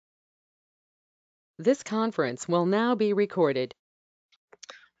This conference will now be recorded.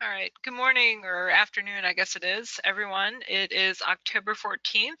 All right, good morning or afternoon, I guess it is, everyone. It is October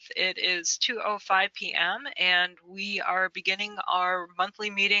 14th. It is 2:05 p.m. and we are beginning our monthly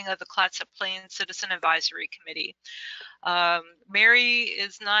meeting of the Clatsop Plains Citizen Advisory Committee. Mary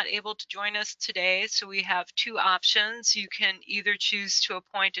is not able to join us today, so we have two options. You can either choose to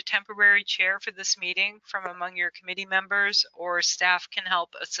appoint a temporary chair for this meeting from among your committee members, or staff can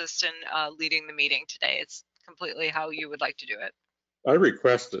help assist in leading the meeting today. It's completely how you would like to do it. I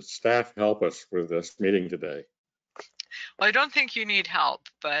request that staff help us with this meeting today. Well, I don't think you need help,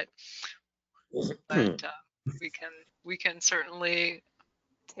 but we can certainly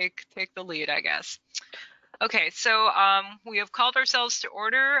take the lead, I guess. Okay, so we have called ourselves to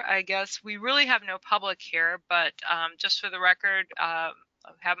order. I guess we really have no public here, but just for the record, I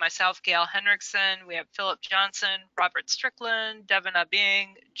have myself, Gail Henriksen, we have Philip Johnson, Robert Strickland, Devin Abing,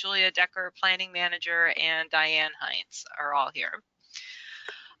 Julia Decker, Planning Manager, and Diane Heinz are all here.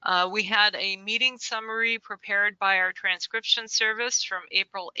 We had a meeting summary prepared by our transcription service from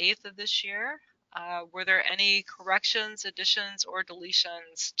April 8th of this year. Were there any corrections, additions, or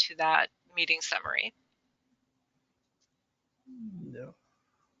deletions to that meeting summary? No.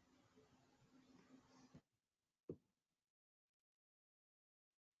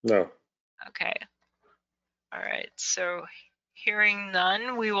 No. Okay. All right, so hearing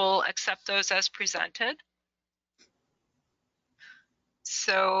none, we will accept those as presented.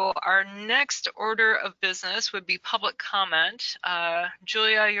 So our next order of business would be public comment.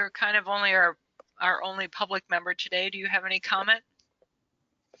 Julia, you're kind of only our only public member today. Do you have any comment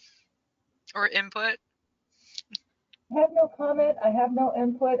or input? I have no comment. I have no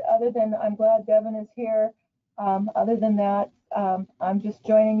input other than I'm glad Devin is here. Other than that, I'm just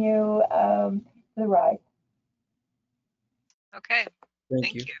joining you for the ride. Okay,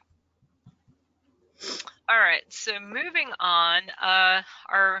 thank you. you. All right, so moving on,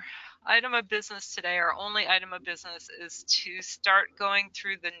 our item of business today, our only item of business, is to start going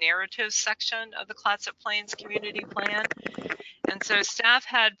through the narrative section of the Clatsop Plains Community Plan. And so staff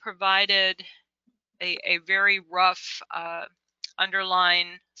had provided a very rough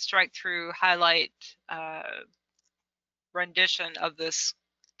underline, strike through, highlight rendition of this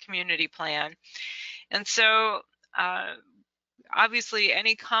community plan. And so obviously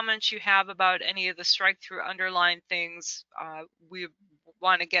any comments you have about any of the strike through underline things, we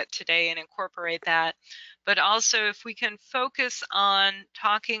want to get today and incorporate that. But also if we can focus on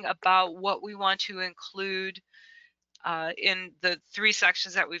talking about what we want to include in the three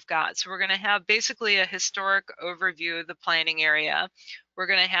sections that we've got. So we're going to have basically a historic overview of the planning area. We're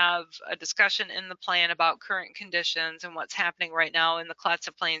going to have a discussion in the plan about current conditions and what's happening right now in the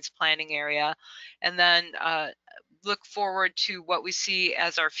Clatsop Plains planning area. And then look forward to what we see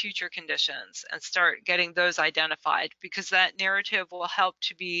as our future conditions and start getting those identified, because that narrative will help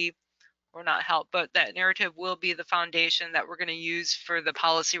to be, or not help, but that narrative will be the foundation that we're going to use for the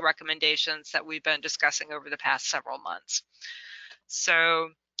policy recommendations that we've been discussing over the past several months. So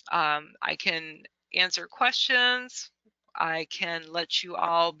I can answer questions. I can let you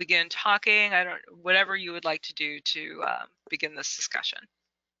all begin talking. Whatever you would like to do to begin this discussion.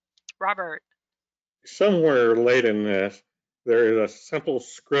 Robert. Somewhere late in this, there is a simple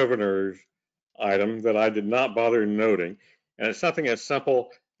Scrivener's item that I did not bother noting. And it's something as simple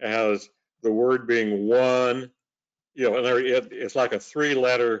as the word being one, and it's like a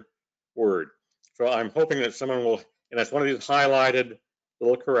 3-letter word. So I'm hoping that someone will, and it's one of these highlighted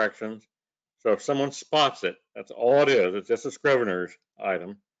little corrections. So if someone spots it, that's all it is. It's just a Scrivener's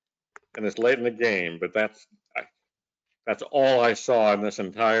item, and it's late in the game, but that's all I saw in this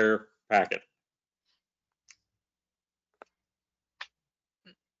entire packet.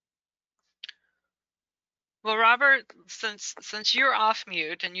 Well, Robert, since you're off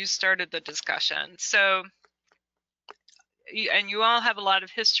mute and you started the discussion, so and you all have a lot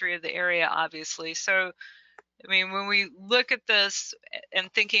of history of the area, obviously. So, I mean, when we look at this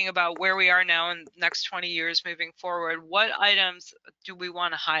and thinking about where we are now in the next 20 years moving forward, what items do we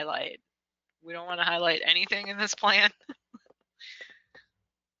want to highlight? We don't want to highlight anything in this plan.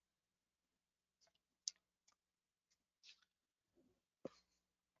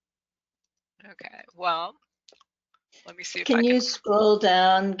 Okay, well, let me see if I can. Can you scroll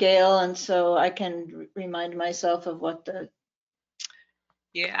down, Gail, and so I can remind myself of what the...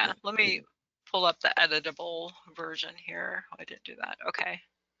 Yeah, let me pull up the editable version here. I didn't do that. Okay.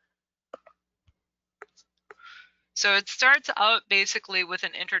 So it starts out basically with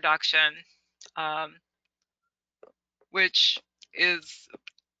an introduction, which is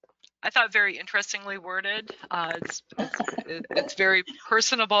I thought, very interestingly worded. It's very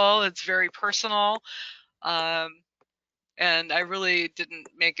personable. It's very personal. And I really didn't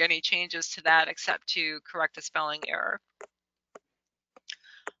make any changes to that except to correct a spelling error.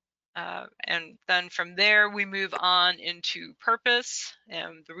 And then from there, we move on into purpose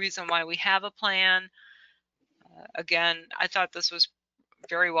and the reason why we have a plan. Again, I thought this was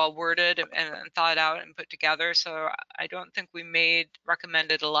very well worded and thought out and put together, so I don't think we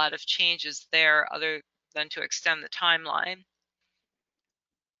recommended a lot of changes there other than to extend the timeline.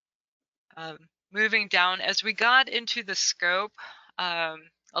 Moving down, as we got into the scope, a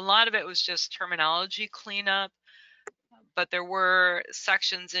lot of it was just terminology cleanup, but there were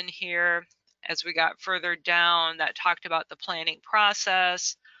sections in here as we got further down that talked about the planning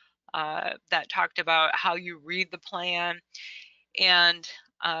process, that talked about how you read the plan. And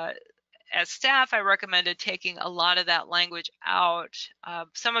as staff, I recommended taking a lot of that language out.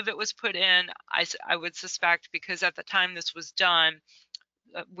 Some of it was put in, I would suspect, because at the time this was done,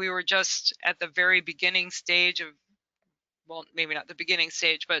 we were just at the very beginning stage of, well, maybe not the beginning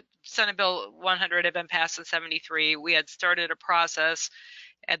stage, but Senate Bill 100 had been passed in 73. We had started a process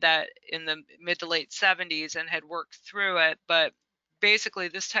at that in the mid to late 70s and had worked through it. But basically,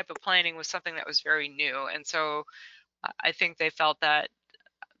 this type of planning was something that was very new. And so I think they felt that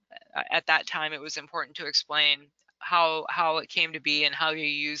at that time it was important to explain how it came to be and how you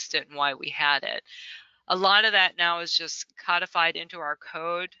used it and why we had it. A lot of that now is just codified into our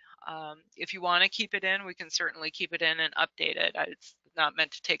code. If you want to keep it in, we can certainly keep it in and update it. It's not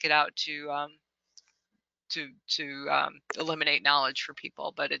meant to take it out to eliminate knowledge for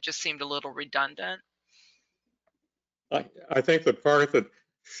people, but it just seemed a little redundant. I think the part that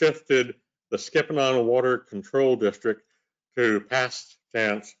shifted the Skipping on Water Control District to past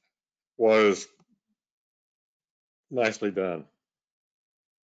tense was nicely done.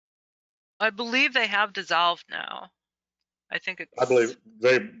 I believe they have dissolved now. I think it's. I believe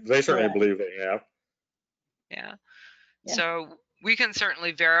they certainly believe they have. Yeah. So we can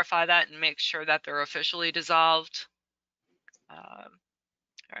certainly verify that and make sure that they're officially dissolved. All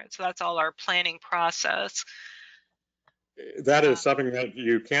right, so that's all our planning process. That is something that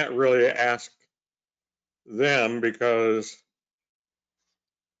you can't really ask them because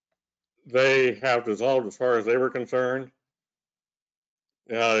they have dissolved as far as they were concerned.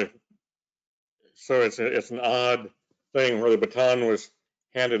 So it's an odd thing where the baton was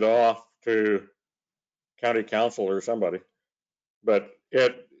handed off to county council or somebody, but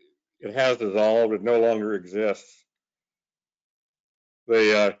it has dissolved. It no longer exists.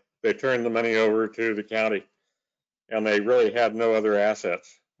 They turned the money over to the county, and they really had no other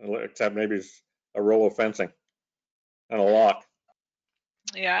assets except maybe a roll of fencing and a lock.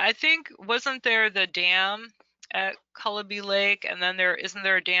 Yeah, I think, wasn't there the dam at Cullaby Lake, and then isn't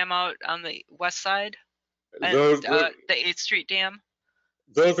there a dam out on the west side? The 8th Street Dam?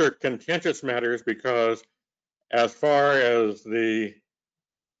 Those are contentious matters because as far as the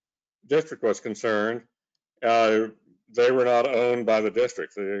district was concerned, they were not owned by the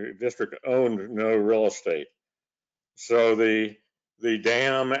district. The district owned no real estate. So the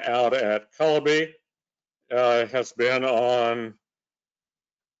dam out at Cullaby has been on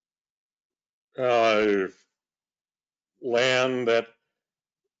land that,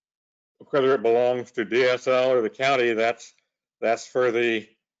 whether it belongs to DSL or the county, that's for the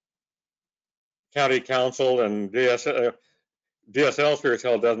county council, and DSL sure as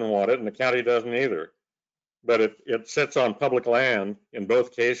hell doesn't want it, and the county doesn't either. But it sits on public land in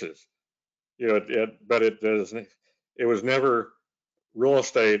both cases. You know, but it was never real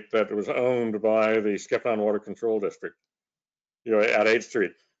estate that was owned by the Skipping on Water Control District. You know, at 8th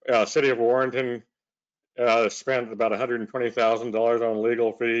Street, City of Warrenton spent about $120,000 on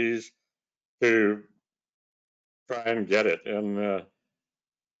legal fees to try and get it, and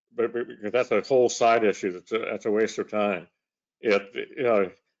but that's a whole side issue. That's a waste of time.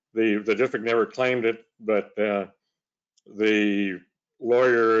 The district never claimed it, but the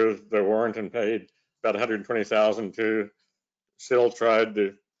lawyer that Warrenton paid about $120,000 to still tried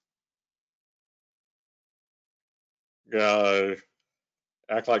to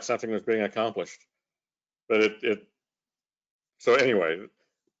act like something was being accomplished. But so anyway,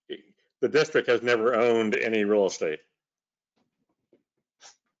 the district has never owned any real estate.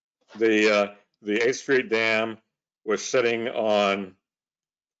 The 8th Street Dam was sitting on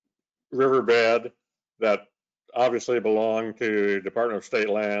riverbed that obviously belonged to Department of State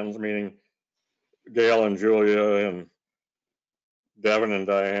lands, meaning Gail and Julia and Devin and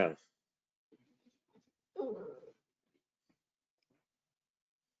Diane.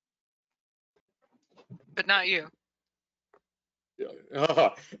 But not you.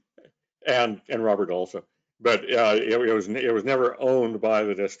 and Robert also. But it was never owned by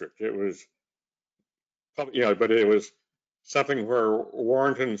the district. It was, but it was something where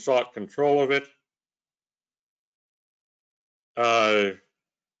Warrenton sought control of it. But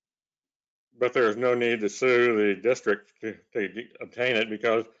there's no need to sue the district to obtain it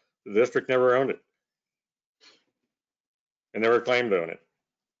because the district never owned it and never claimed to own it.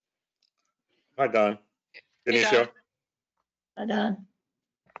 Hi, Don. Benicio. Hi, Don.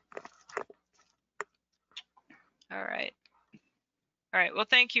 All right. All right. Well,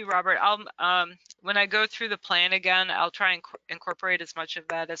 thank you, Robert. I'll when I go through the plan again, I'll try and incorporate as much of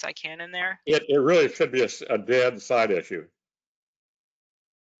that as I can in there. It really should be a dead side issue.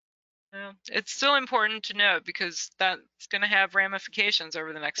 Well, it's still important to note because that's going to have ramifications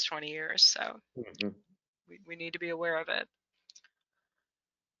over the next 20 years. So we need to be aware of it.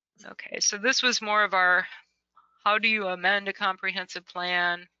 Okay, so this was more of our how do you amend a comprehensive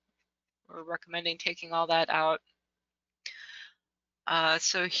plan? We're recommending taking all that out.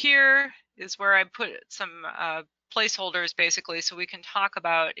 So here is where I put some placeholders basically so we can talk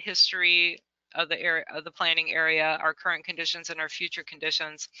about history of the area, of the planning area, our current conditions and our future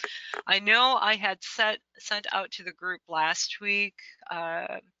conditions. I know I had sent out to the group last week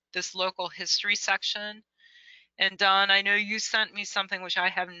this local history section. And Don, I know you sent me something which I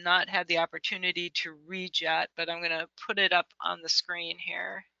have not had the opportunity to read yet, but I'm going to put it up on the screen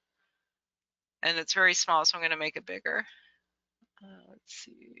here. And it's very small, so I'm going to make it bigger. Let's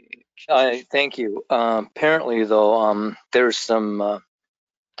see. Thank you. Apparently, though, there's some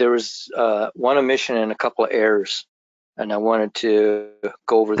there was one omission and a couple of errors, and I wanted to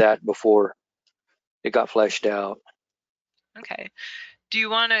go over that before it got fleshed out. Okay. Do you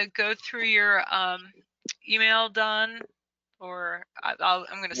want to go through your email, Don, or I'm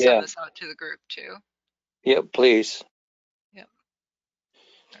going to send this out to the group too. Yep, please. Yep.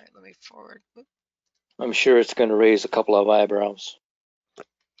 All right. Let me forward. Whoop. I'm sure it's going to raise a couple of eyebrows.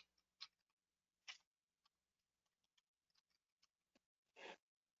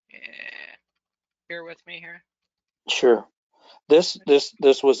 Yeah. Bear with me here. Sure. This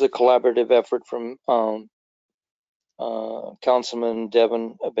was a collaborative effort from Councilman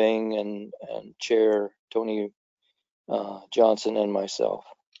Devin Abeng and Chair Tony Johnson and myself.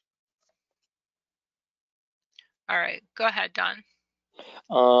 All right, go ahead, Don.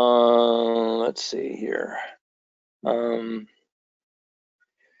 Let's see here.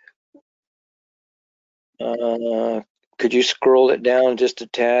 Could you scroll it down just a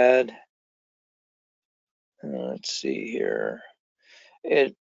tad? Let's see here.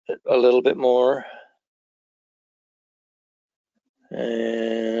 A little bit more.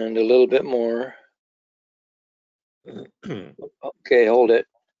 And a little bit more. Okay, hold it.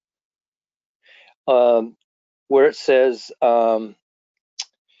 Where it says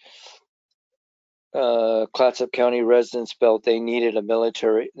Clatsop County residents felt they needed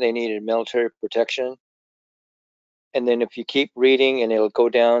military protection. And then if you keep reading, and it'll go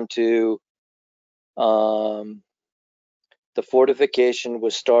down to the fortification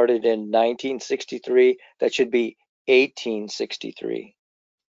was started in 1963. That should be 1863.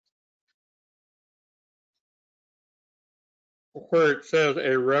 Where it says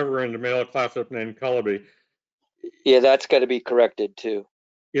a Reverend male Clatsop named Cullaby. Yeah, that's got to be corrected too.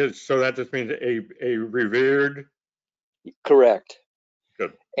 So that just means a revered? Correct.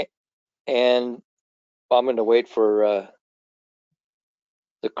 Good. And I'm going to wait for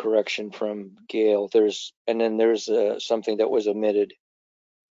the correction from Gail. There's something that was omitted.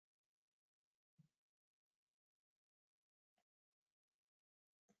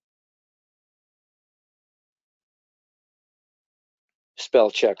 Spell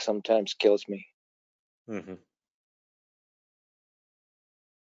check sometimes kills me. Mm-hmm.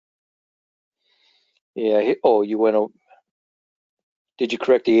 Yeah. Oh, you went. Did you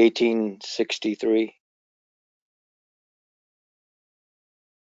correct the 1863?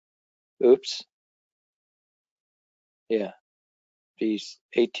 Oops. Yeah. Geez,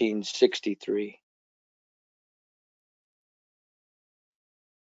 1863.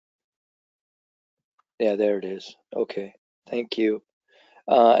 Yeah, there it is. Okay. Thank you.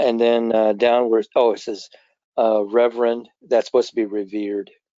 And then downwards. Oh, it says Reverend. That's supposed to be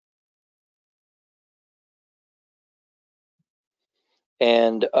revered.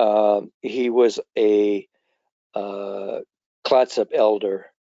 And he was a Clatsop elder,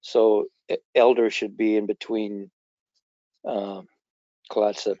 so elder should be in between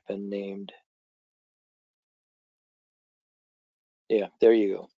Clatsop and named. Yeah, there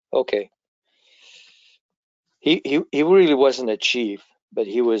you go. Okay. He really wasn't a chief, but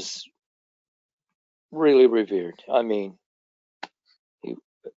he was really revered. I mean,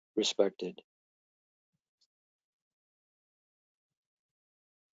 respected.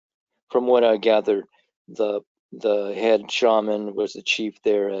 From what I gathered, the head shaman was the chief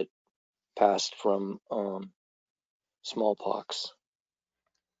there at passed from smallpox.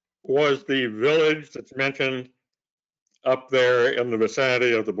 Was the village that's mentioned up there in the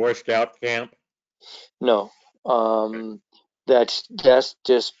vicinity of the Boy Scout camp? No, that's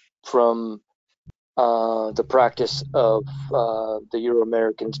just from the practice of the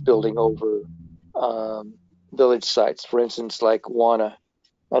Euro-Americans building over village sites. For instance, like Wana,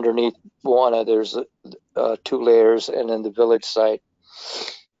 underneath Wana, there's 2 layers, and then the village site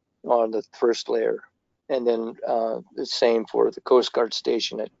on the first layer. And then the same for the Coast Guard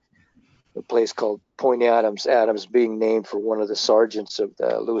station at a place called Point Adams, Adams being named for one of the sergeants of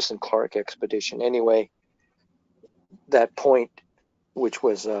the Lewis and Clark expedition. Anyway, that point, which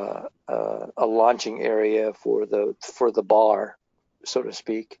was a launching area for the bar, so to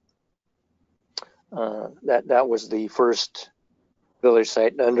speak, that was the first village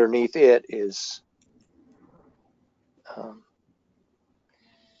site. And underneath it is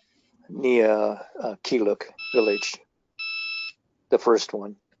Nia Keeluk village, the first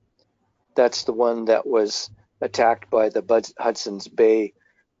one. That's the one that was attacked by the Hudson's Bay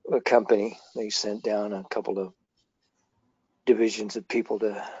Company. They sent down a couple of divisions of people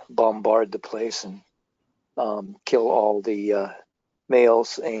to bombard the place and kill all the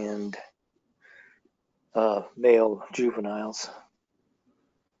males and male juveniles.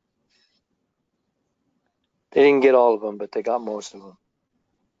 They didn't get all of them, but they got most of them.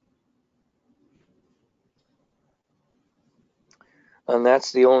 And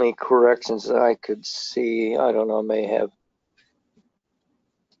that's the only corrections that I could see. I don't know, I may have.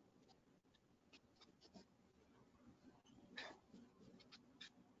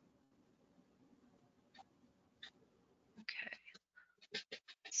 Okay.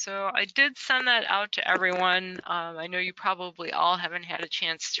 So I did send that out to everyone. I know you probably all haven't had a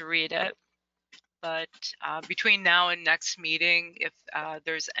chance to read it, but between now and next meeting, if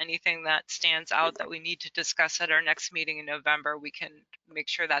there's anything that stands out that we need to discuss at our next meeting in November, we can make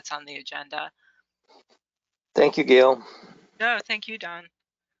sure that's on the agenda. Thank you, Gail. No, thank you, Don.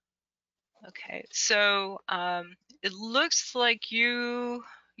 Okay, so it looks like your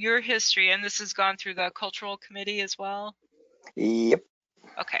history, and this has gone through the cultural committee as well. Yep.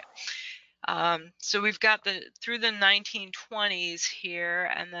 Okay. So we've got through the 1920s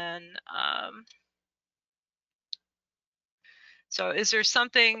here, and then so is there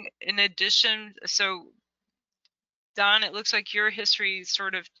something in addition? So Don, it looks like your history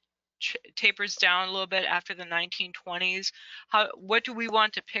sort of tapers down a little bit after the 1920s. What do we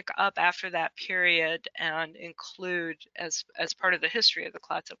want to pick up after that period and include as part of the history of the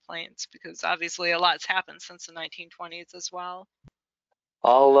Clatsop Plains? Because obviously a lot's happened since the 1920s as well.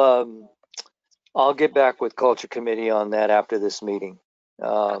 I'll get back with Culture Committee on that after this meeting.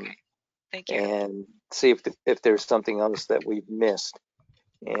 Okay. Thank you. And see if there's something else that we've missed.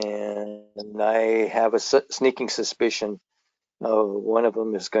 And I have a sneaking suspicion one of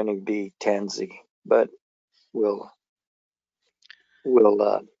them is going to be Tansy, but we'll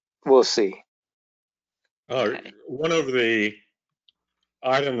see. Okay. One of the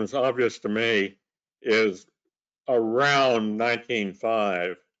items obvious to me is around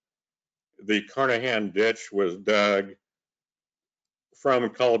 1905, the Carnahan Ditch was dug from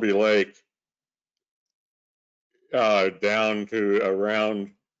Colby Lake down to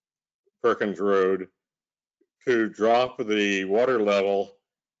around Perkins Road to drop the water level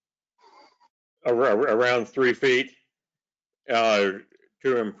around 3 feet to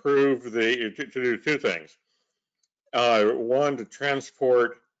improve to do 2 things. One, to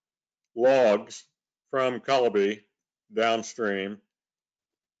transport logs from Colby downstream,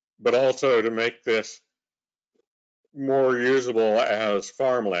 but also to make this more usable as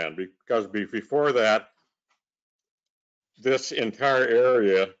farmland, because before that, this entire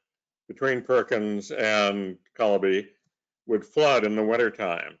area between Perkins and Colby would flood in the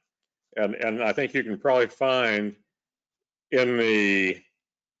wintertime. And I think you can probably find in the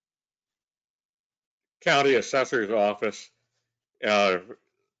county assessor's office,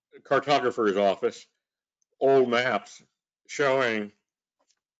 cartographer's office, old maps showing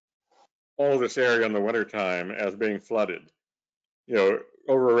all this area in the wintertime as being flooded,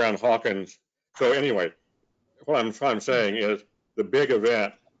 over around Hawkins. So anyway, what I'm saying is the big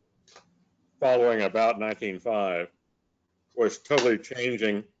event following about 1905 was totally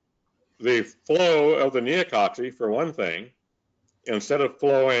changing the flow of the Neocoxy, for one thing. Instead of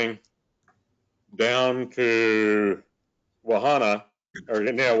flowing down to Wahana or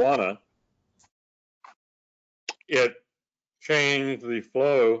Neawana, it changed the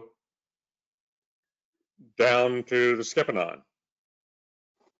flow down to the Skipanon.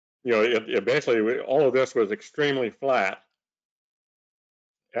 You know, it basically, all of this was extremely flat,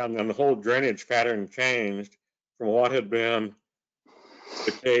 and then the whole drainage pattern changed from what had been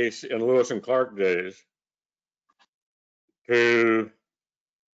the case in Lewis and Clark days to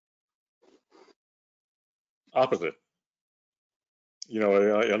opposite. You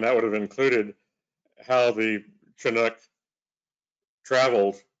know, and that would have included how the Chinook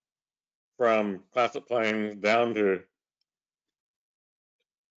traveled from Clatsop Plains down to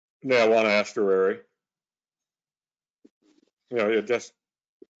Nahawanda Estuary. You know,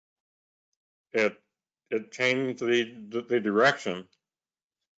 it changed the direction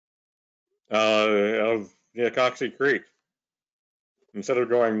of Niacoxie Creek. Instead of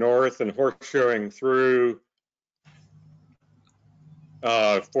going north and horseshoeing through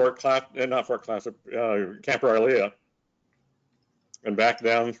Camp Riley, and back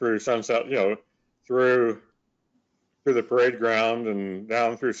down through Sunset, you know, through the parade ground and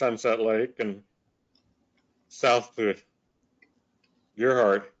down through Sunset Lake and south to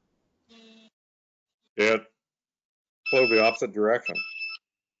Gearhart, it flowed the opposite direction.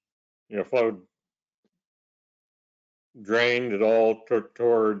 You know, drained it all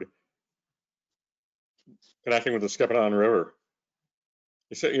toward connecting with the Skipanon River.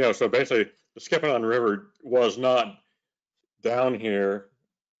 You know, so basically the Skipanon River was not down here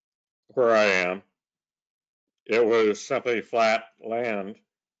where I am. It was simply flat land.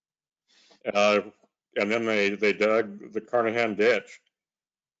 And then they dug the Carnahan ditch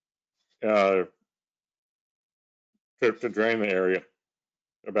to drain the area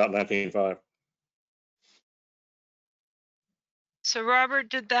about 1905. So Robert,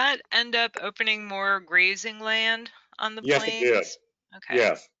 did that end up opening more grazing land on the Yes, plains? it did. Okay.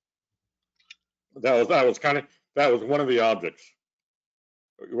 Yes. That was one of the objects.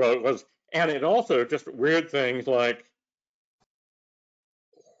 Well, it was, and it also just weird things like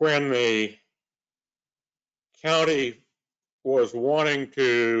when the county was wanting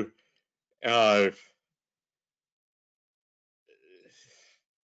to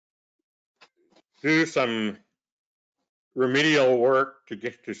do some remedial work to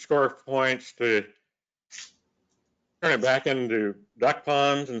get to score points to turn it back into duck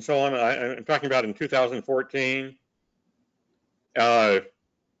ponds and so on. I'm talking about in 2014.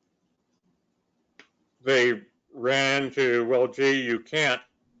 They ran into, well, gee, you can't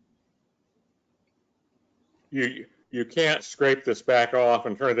scrape this back off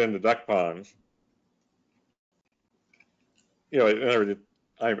and turn it into duck ponds. You know, in other words,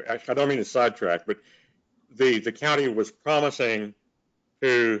 I don't mean to sidetrack, but the county was promising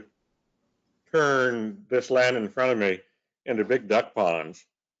to turn this land in front of me into big duck ponds,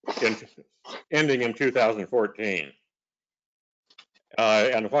 ending in 2014.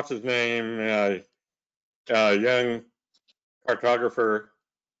 And what's his name? Young cartographer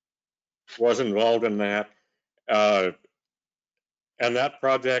was involved in that. And that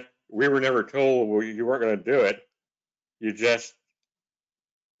project, we were never told you weren't going to do it. You just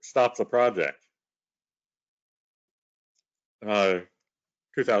stopped the project.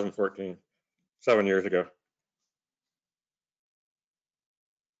 2014, 7 years ago.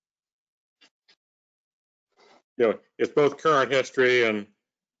 You know, it's both current history and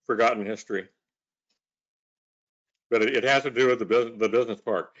forgotten history. But it has to do with the business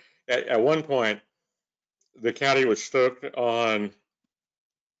park. At one point, the county was stoked on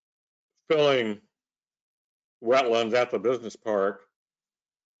filling wetlands at the business park,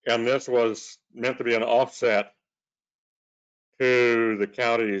 and this was meant to be an offset to the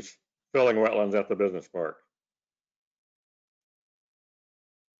county's filling wetlands at the business park.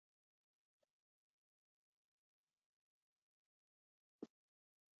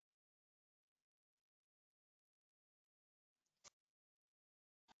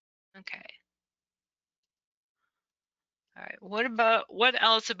 Okay. All right. What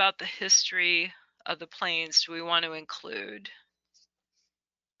else about the history of the plains do we want to include?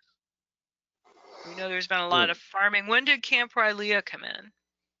 We know there's been a lot of farming. When did Camp Riley come in?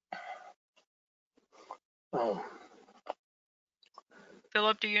 Oh,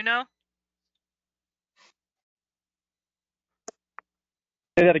 Philip, do you know?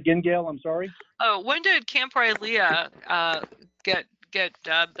 Say that again, Gail. I'm sorry. Oh, when did Camp Riley get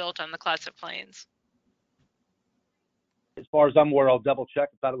built on the Clatsop Plains? As far as I'm aware, I'll double check.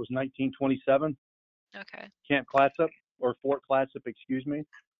 I thought it was 1927. Okay. Camp Clatsop, or Fort Clatsop, excuse me.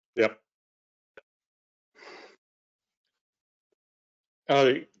 Yep.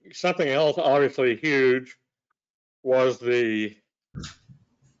 Something else obviously huge was the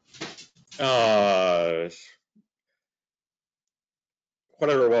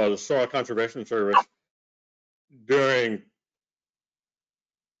whatever it was, Soil Conservation Service doing,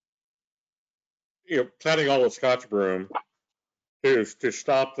 planting all the Scotch broom to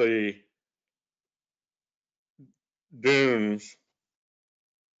stop the dunes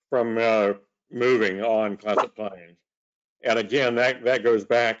from moving on Clatsop Plains. And again, that goes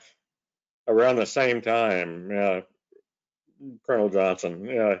back around the same time, Colonel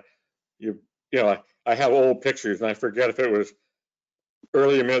Johnson. I have old pictures, and I forget if it was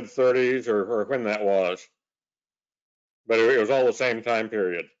early mid 30s or when that was, but it was all the same time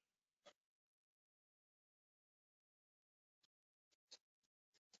period.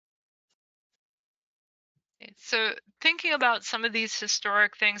 So thinking about some of these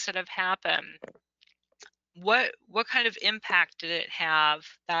historic things that have happened, what kind of impact did it have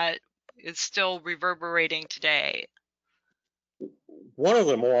that is still reverberating today? One of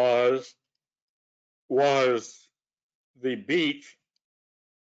them was the beach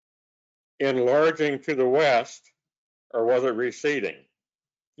enlarging to the west, or was it receding?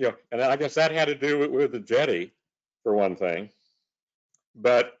 And I guess that had to do with the jetty, for one thing.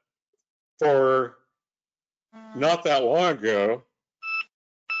 But for not that long ago,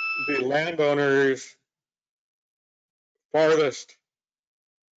 the landowners farthest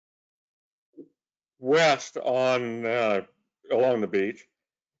west on along the beach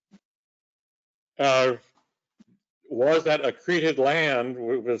was that accreted land?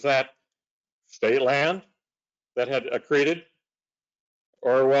 Was that state land that had accreted,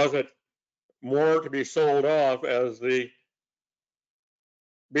 or was it more to be sold off as the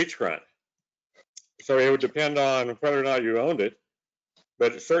beachfront? So it would depend on whether or not you owned it,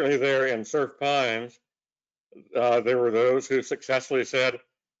 but certainly there in Surf Pines, there were those who successfully said,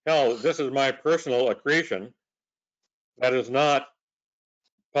 hell, this is my personal accretion. That is not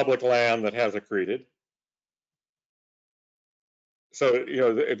public land that has accreted. So,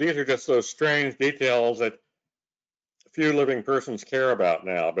 these are just those strange details that few living persons care about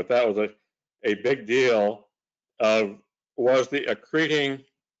now, but that was a big deal of, was the accreting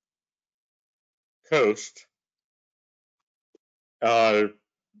coast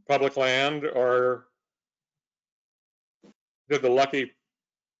public land, or did the lucky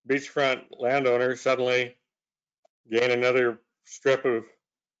beachfront landowner suddenly gain another strip of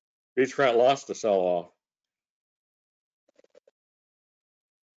beachfront lots to sell off?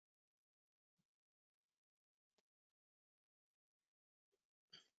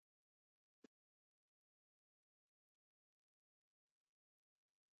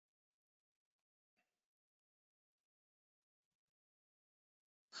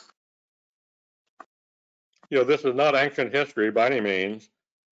 This is not ancient history by any means.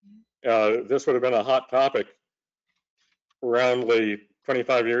 This would have been a hot topic around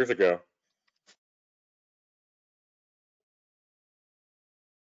 25 years ago.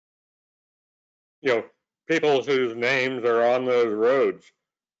 People whose names are on those roads,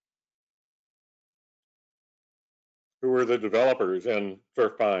 who were the developers in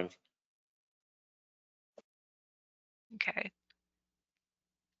Surf Pines. Okay.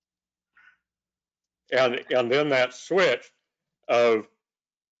 And then that switch of,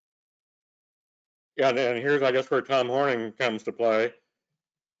 and here's, I guess, where Tom Horning comes to play.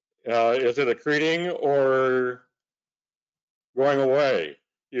 Is it accreting or going away?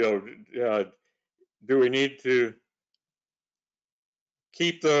 Do we need to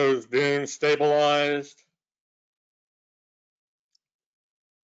keep those dunes stabilized?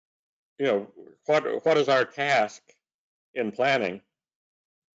 What is our task in planning?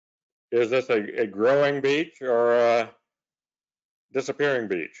 Is this a growing beach or a disappearing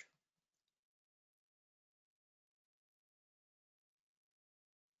beach?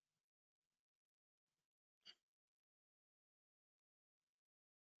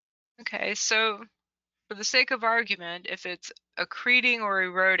 Okay, so for the sake of argument, if it's accreting or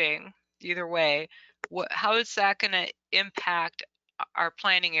eroding, either way, how is that going to impact our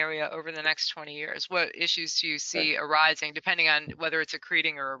planning area over the next 20 years? What issues do you see arising depending on whether it's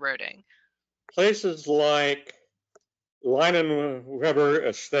accreting or eroding? Places like Linen-Weber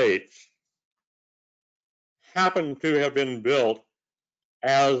Estates happen to have been built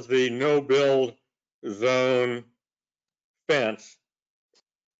as the no-build zone fence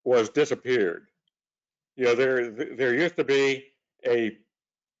was disappeared. There used to be a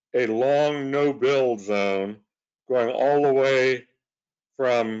long no-build zone going all the way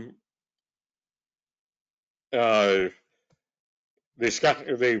from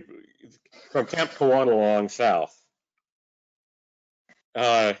from Camp Kawanalong south.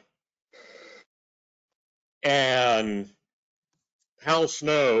 And Hal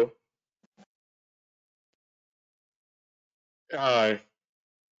Snow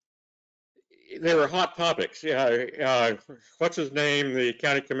they were hot topics. Yeah, what's his name? The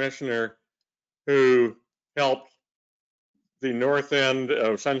county commissioner who helped the north end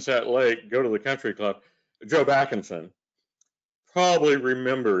of Sunset Lake go to the country club, Joe Backinson, probably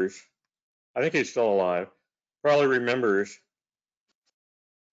remembers. I think he's still alive. Probably remembers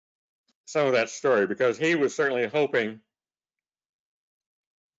some of that story because he was certainly hoping,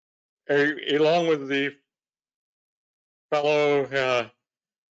 along with the fellow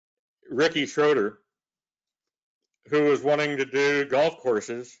Ricky Schroeder, who was wanting to do golf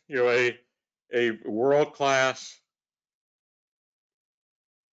courses, a world-class,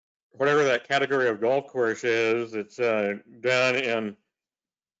 whatever that category of golf course is, it's done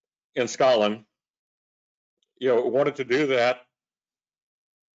in Scotland. Wanted to do that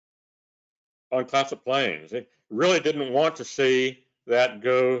on Clatsop Plains. They really didn't want to see that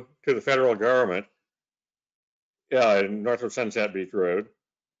go to the federal government north of Sunset Beach Road.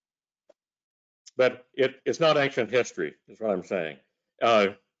 But it's not ancient history, is what I'm saying.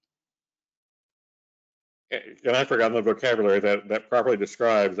 And I've forgotten the vocabulary that properly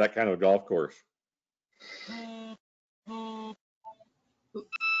describes that kind of golf course. A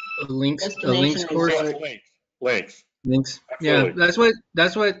links Destination course. resort. Links. Yeah, Absolutely.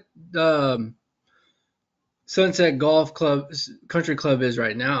 that's what Sunset Golf Club Country Club is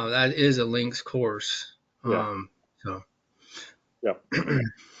right now. That is a links course. Yeah. So. Yeah.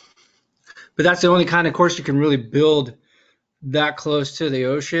 But that's the only kind of course you can really build that close to the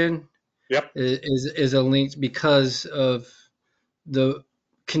ocean. Yep. Is a links because of the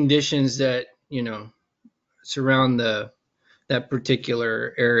conditions that surround that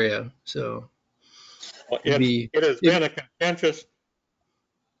particular area. So Well, it has been a contentious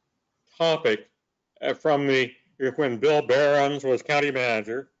topic from when Bill Barons was county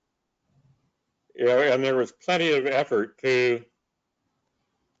manager, and there was plenty of effort to,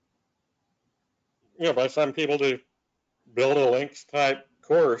 by some people to build a links type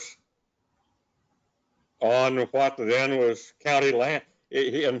course on what then was county land.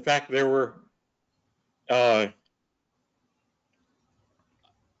 In fact, there were, I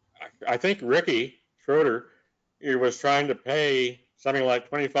think Ricky Schroeder, he was trying to pay something like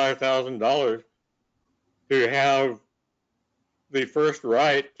 $25,000 to have the first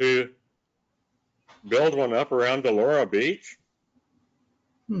right to build one up around Delora Beach.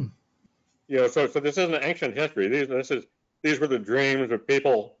 So this isn't ancient history. These were the dreams of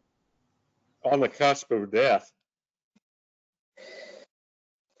people on the cusp of death.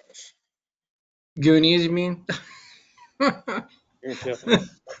 Goonies, you mean? We're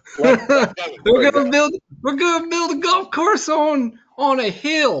gonna build a golf course on a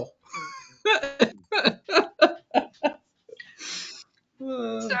hill.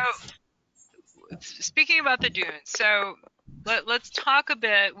 So, speaking about the dunes, so let's talk a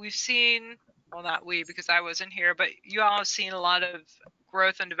bit. We've seen, well, not we because I wasn't here, but you all have seen a lot of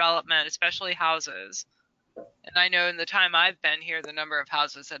growth and development, especially houses. And I know in the time I've been here, the number of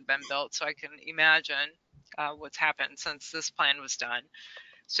houses that have been built, so I can imagine what's happened since this plan was done.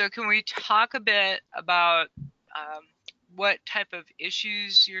 So can we talk a bit about what type of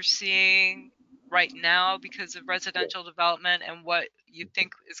issues you're seeing right now because of residential development and what you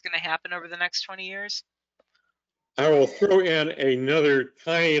think is going to happen over the next 20 years? I will throw in another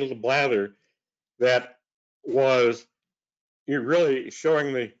tiny little blather that was really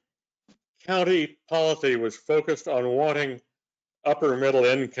showing the county policy was focused on wanting upper middle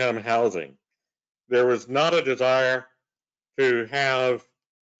income housing. There was not a desire to have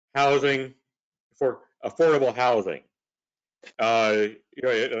housing for affordable housing. And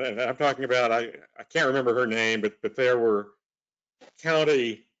I'm talking about, I can't remember her name, but there were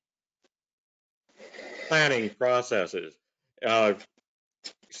county planning processes.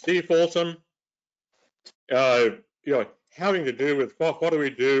 Steve Folsom, having to do with what do we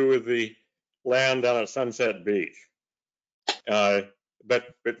do with the land down at Sunset Beach? But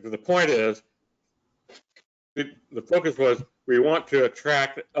the point is, the focus was we want to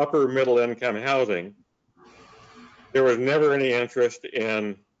attract upper middle income housing. There was never any interest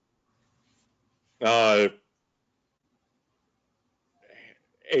in a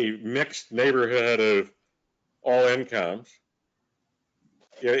mixed neighborhood of all incomes.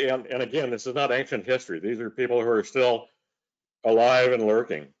 And again, this is not ancient history. These are people who are still alive and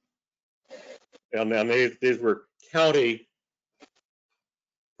lurking. And these were county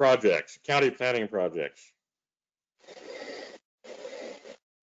projects, county planning projects.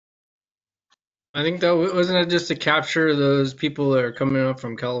 I think that wasn't it just to capture those people that are coming up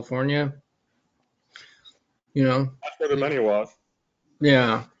from California. That's where the money was.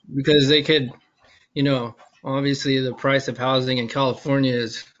 Yeah, because they could, obviously the price of housing in California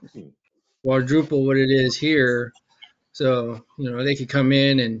is quadruple what it is here. So, they could come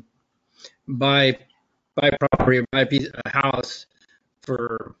in and buy property or buy a house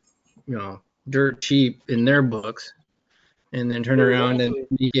for, dirt cheap in their books, and then turn There's around and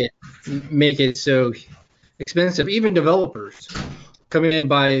also make it so expensive. Even developers come in and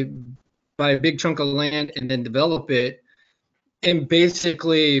buy a big chunk of land and then develop it, and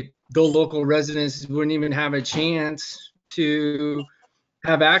basically the local residents wouldn't even have a chance to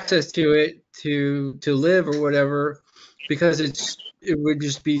have access to it to live or whatever, because it would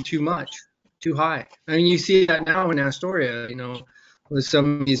just be too much, too high. I mean, you see that now in Astoria, with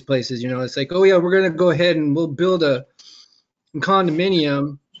some of these places. It's like, oh yeah, we're gonna go ahead and we'll build a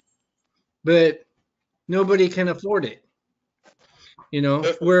condominium, but nobody can afford it.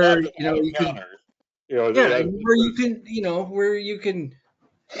 this was Where not just out of you can, towners. You know, yeah, this where you was can, where you can,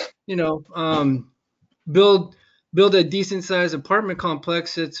 you know, um, build a decent sized apartment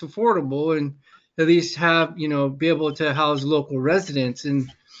complex that's affordable, and at least have, be able to house local residents, and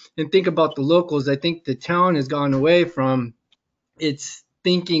think about the locals. I think the town has gone away from its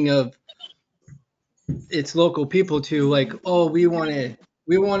thinking of its local people to, like, oh, we want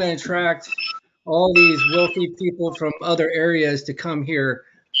to attract all these wealthy people from other areas to come here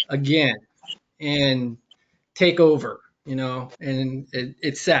again and take over, and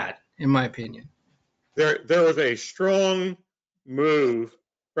it's sad, in my opinion. there was a strong move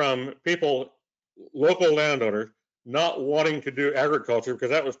from people, local landowners, not wanting to do agriculture because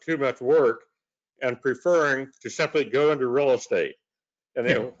that was too much work, and preferring to simply go into real estate. And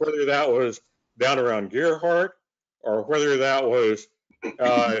Yeah. whether that was down around Gearhart, or whether that was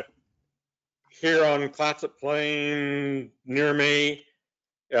uh, here on Clatsop Plain near me,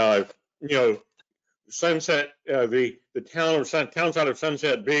 uh, you know, Sunset, the town side of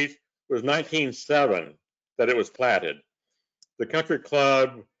Sunset Beach was 1907 that it was platted. The country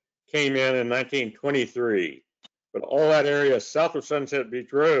club came in 1923, but all that area south of Sunset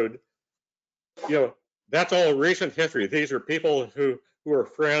Beach Road, that's all recent history. These are people who are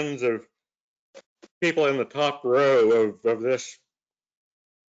friends of people in the top row of this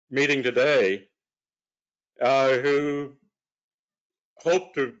meeting today, who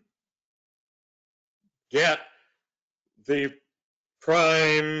hope to get the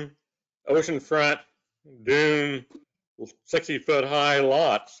prime oceanfront dune 60-foot high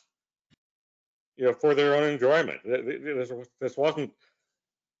lots, for their own enjoyment. This wasn't,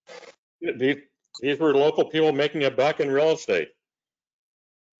 these were local people making a buck in real estate.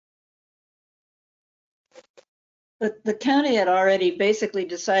 But the county had already basically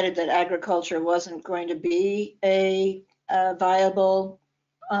decided that agriculture wasn't going to be a viable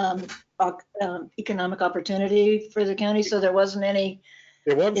economic opportunity for the county, so there wasn't any.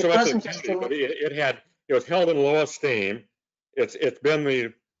 It wasn't so It much the wasn't just county, but a, it was held in low esteem. It's been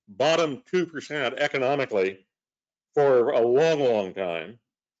the bottom 2% economically for a long, long time,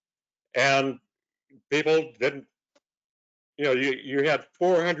 and people didn't. You had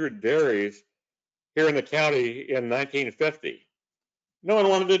 400 dairies here in the county in 1950. No one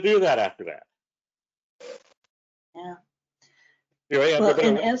wanted to do that after that. yeah. But Well, it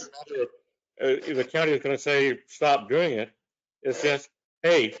wasn't a matter of the county is going to say stop doing it. It's just,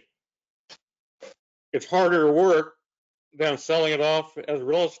 hey, it's harder work than selling it off as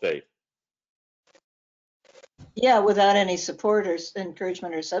real estate. Yeah, without any support or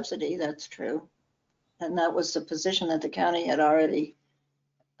encouragement or subsidy, that's true. And that was the position that the county had already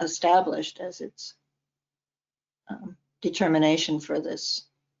established as its determination for this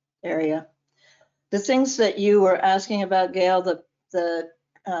area. The things that you were asking about, Gail, the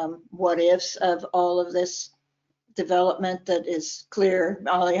what ifs of all of this development that is clear,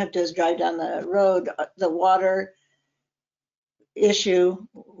 all you have to do is drive down the road. The water issue,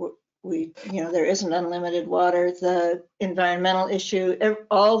 there isn't unlimited water. The environmental issue,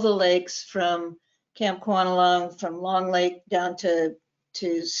 all the lakes from Camp Quanalong, from Long Lake down to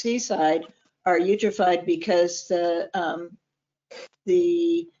Seaside are eutrophied because the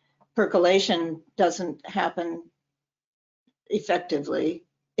percolation doesn't happen effectively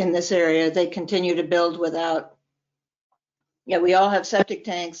in this area. They continue to build without. Yeah, we all have septic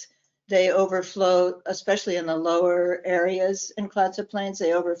tanks. They overflow, especially in the lower areas in Clatsop Plains.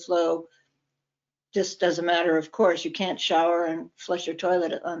 They overflow just as a matter of course. You can't shower and flush your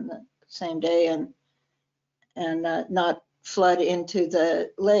toilet on the same day and not flood into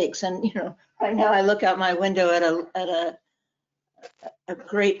the lakes. And right now I look out my window at a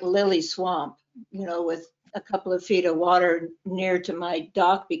great lily swamp, with a couple of feet of water near to my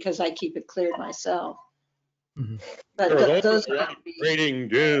dock because I keep it cleared myself. Mhm. But those are creating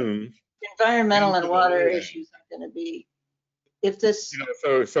dunes. environmental and into the water lowland. issues are going to be if this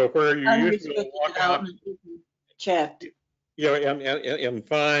So where you used to be able to unrestricted walk out, development isn't checked. and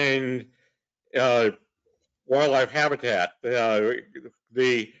find wildlife habitat,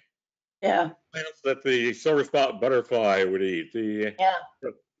 the Yeah, plants that the silver spot butterfly would eat, yeah,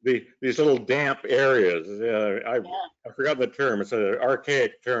 these little damp areas. I've forgotten the term. It's an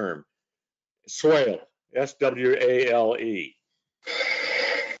archaic term. Swale, SWALE.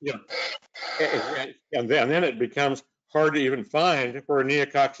 Yeah, and then it becomes hard to even find where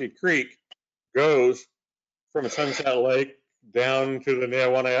Neocoxy Creek goes from Sunset Lake down to the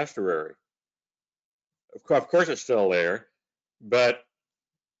Nehawanda estuary. Of course, it's still there, but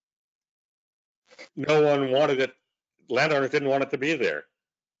no one wanted it. Landowners didn't want it to be there.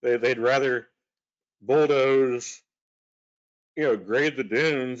 They'd rather bulldoze, grade the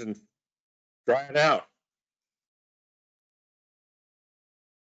dunes and dry it out.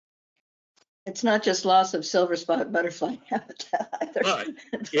 it's not just loss of silver spot butterfly habitat either. But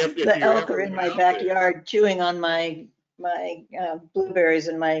if The you elk ever are in went my out there, backyard chewing on my blueberries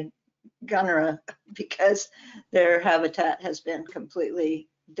and my gunnera because their habitat has been completely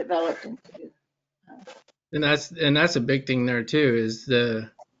developed into. And that's a big thing there too, is the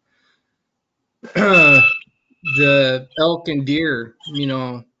the elk and deer,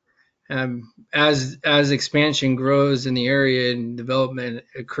 as expansion grows in the area and development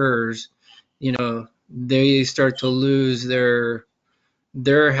occurs, they start to lose their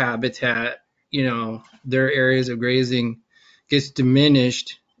habitat, their areas of grazing gets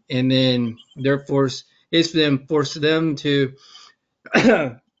diminished, and then therefore it's then force them to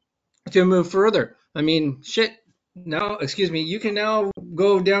to move further. I mean, shit. Now, excuse me, you can now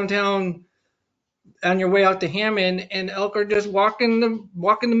go downtown on your way out to Hammond, and elk are just walking the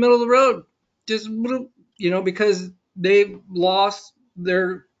middle of the road, just because they've lost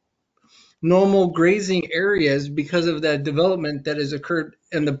their normal grazing areas because of that development that has occurred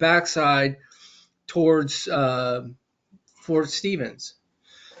in the backside towards Fort Stevens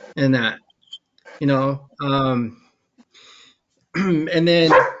and that, and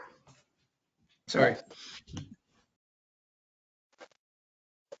then sorry.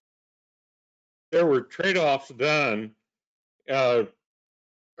 there were trade-offs done, of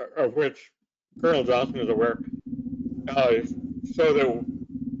which Colonel Johnson is aware, so that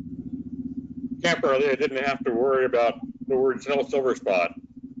Camp Arlia didn't have to worry about the word silver spot.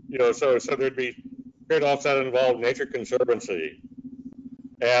 So there'd be trade-offs that involved Nature Conservancy,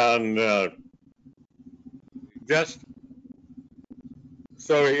 and just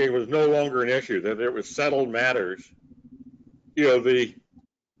so it was no longer an issue, that it was settled matters. The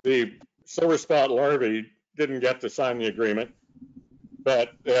silver spot larvae didn't get to sign the agreement,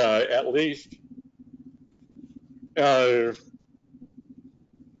 but at least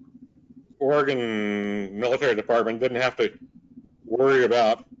Oregon Military Department didn't have to worry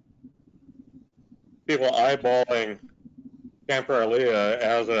about people eyeballing Camp Arlia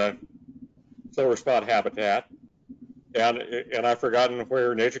as a silver spot habitat. And I've forgotten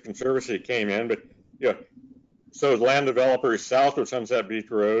where Nature Conservancy came in, but so land developers south of Sunset Beach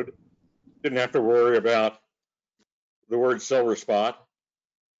Road didn't have to worry about the word silver spot.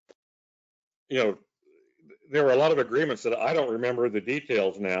 There were a lot of agreements that I don't remember the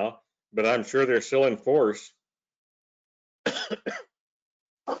details now, but I'm sure they're still in force.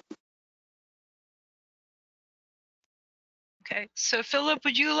 Okay, so Philip,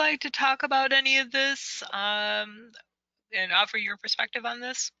 would you like to talk about any of this and offer your perspective on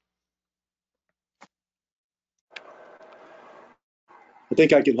this? I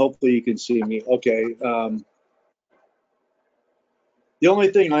think I can, hopefully you can see me. Okay. The only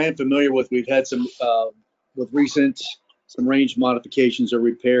thing I am familiar with, we've had some, with some range modifications or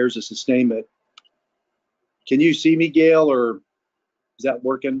repairs of sustainment. Can you see me, Gail, or is that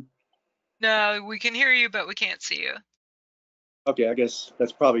working? No, we can hear you, but we can't see you. Okay, I guess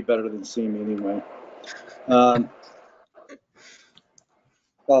that's probably better than seeing me anyway.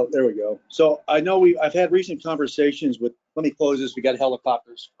 Oh, there we go. So I know I've had recent conversations with, let me close this, we got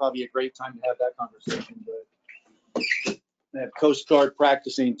helicopters, probably a great time to have that conversation, but I have Coast Guard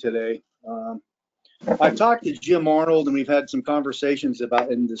practicing today. I've talked to Jim Arnold, and we've had some conversations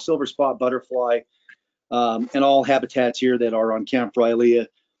about in the silver spot butterfly and all habitats here that are on Camp Rylea.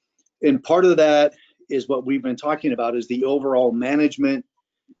 And part of that is what we've been talking about is the overall management.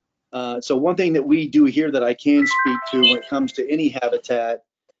 So one thing that we do here that I can speak to when it comes to any habitat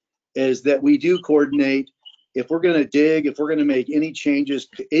is that we do coordinate. If we're going to dig, if we're going to make any changes,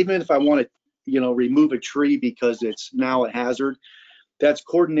 even if I want to, remove a tree because it's now a hazard, that's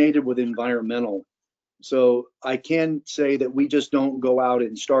coordinated with environmental. So I can say that we just don't go out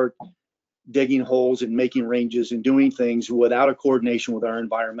and start digging holes and making ranges and doing things without a coordination with our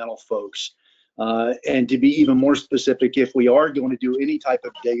environmental folks. And to be even more specific, if we are going to do any type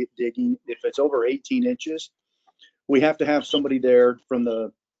of digging, if it's over 18 inches, we have to have somebody there from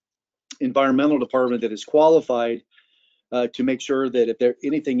the environmental department that is qualified to make sure that if there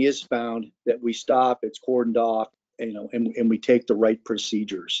anything is found, that we stop, it's cordoned off, and we take the right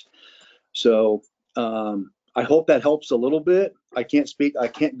procedures. So I hope that helps a little bit. I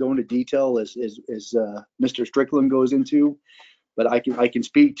can't go into detail as Mr. Strickland goes into, but I can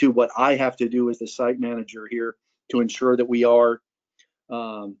speak to what I have to do as the site manager here to ensure that we are,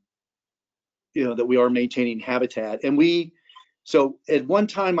 that we are maintaining habitat. And so at one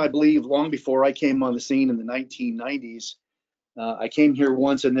time, I believe, long before I came on the scene in the 1990s, I came here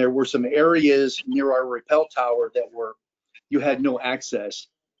once, and there were some areas near our rappel tower that you had no access.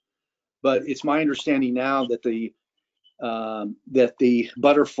 But it's my understanding now that the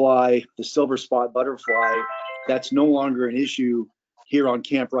butterfly, the silver spot butterfly, that's no longer an issue here on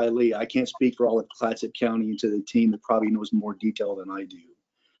Camp Riley. I can't speak for all of Clatsop County and to the team that probably knows more detail than I do.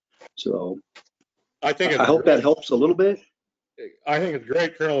 So I hope that helps a little bit. I think it's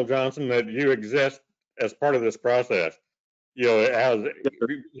great, Colonel Johnson, that you exist as part of this process.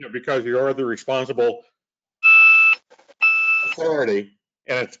 Because you are the responsible authority,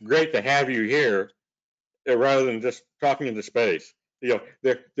 and it's great to have you here rather than just talking into space.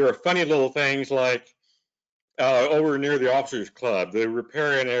 There are funny little things like over near the Officers Club, the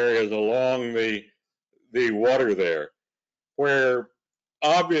riparian areas along the water there, where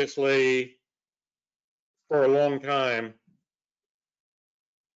obviously for a long time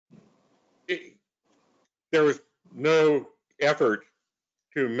there was no effort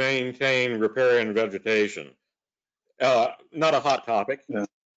to maintain riparian vegetation. Not a hot topic.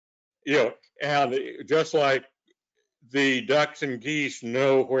 Yeah. And just like the ducks and geese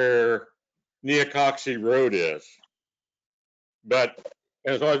know where Neocoxy Road is, but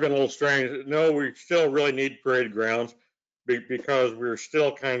it's always been a little strange. No, we still really need parade grounds because we're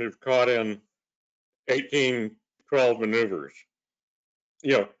still kind of caught in 1812 maneuvers.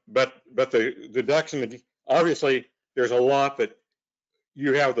 But the ducks and the obviously there's a lot that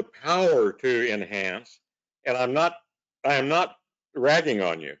you have the power to enhance, and I am not ragging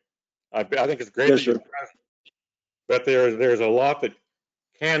on you. I think it's great that you're present, but there's a lot that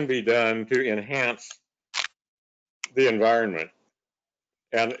can be done to enhance the environment.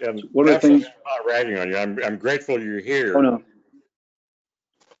 And one of the things, I'm not ragging on you. I'm grateful you're here. Oh no.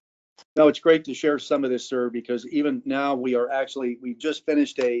 No, it's great to share some of this, sir, because even now we just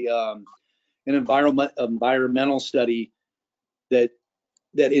finished an environmental study that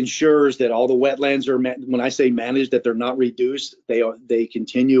ensures that all the wetlands are, when I say managed, that they're not reduced. They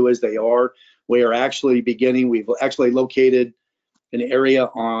continue as they are. We've actually located an area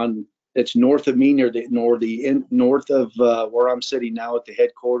that's north of me, north of where I'm sitting now at the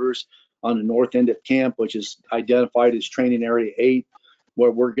headquarters on the north end of camp, which is identified as training area 8,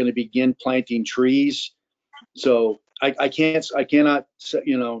 where we're going to begin planting trees. So I cannot,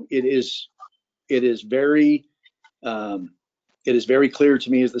 it is very clear to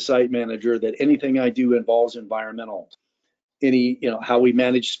me as the site manager that anything I do involves environmental. How we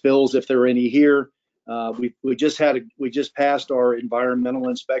manage spills, if there are any here. We just passed our environmental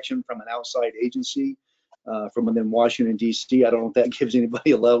inspection from an outside agency from within Washington, D.C. I don't know if that gives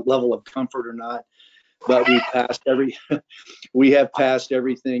anybody a level of comfort or not, but we have passed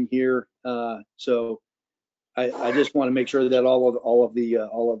everything here. So I just want to make sure that all of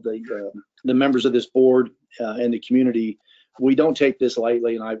the members of this board and the community, we don't take this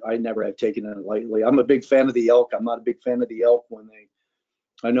lightly, and I never have taken it lightly. I'm a big fan of the elk. I'm not a big fan of the elk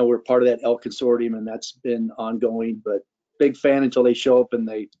I know we're part of that elk consortium, and that's been ongoing, but big fan until they show up and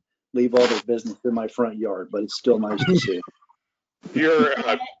they leave all their business in my front yard, but it's still nice to see. You're,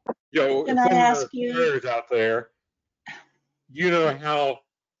 Can I ask you? Out there, you know how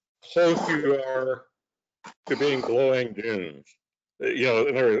close you are to being glowing dunes.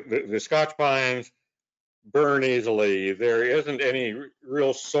 The Scotch pines burn easily. There isn't any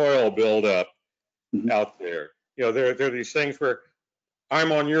real soil buildup out there. There are these things where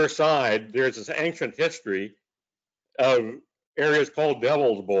I'm on your side. There's this ancient history of areas called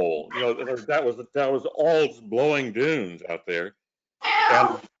Devil's Bowl. That was all glowing dunes out there,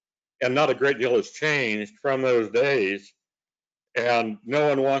 and not a great deal has changed from those days. And no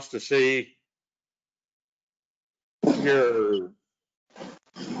one wants to see your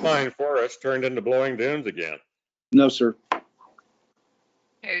pine forest turned into glowing dunes again. No, sir.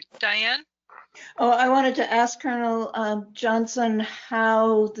 Okay, Diane? Oh, I wanted to ask Colonel Johnson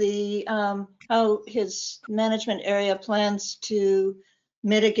how his management area plans to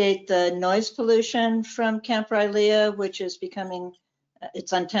mitigate the noise pollution from Camp Rylea, which is becoming,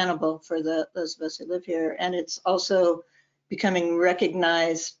 it's untenable for those of us who live here. And it's also becoming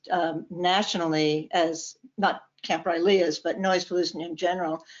recognized nationally as, not Camp Rylea's, but noise pollution in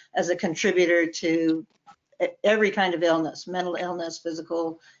general, as a contributor to every kind of illness, mental illness,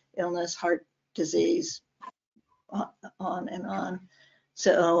 physical illness, heart disease, on and on.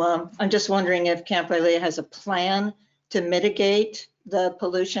 So I'm just wondering if Camp Rylea has a plan to mitigate the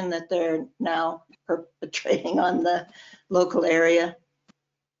pollution that they're now perpetrating on the local area.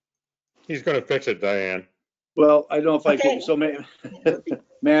 He's going to fix it, Diane. Well, I don't know if I Okay. can, so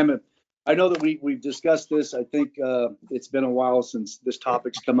ma'am, I know that we've discussed this. I think it's been a while since this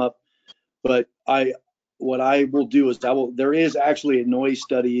topic's come up, but what I will do is there is actually a noise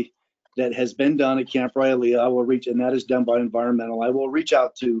study that has been done at Camp Rylea. I will reach, and that is done by environmental. I will reach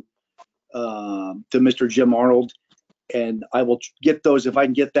out to Mr. Jim Arnold, and I will get those, if I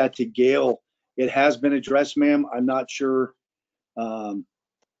can get that to Gail. It has been addressed, ma'am. I'm not sure. I'm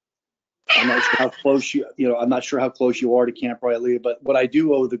not sure how close I'm not sure how close you are to Camp Rylea, but what I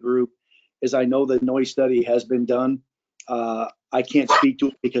do owe the group is I know the noise study has been done. I can't speak to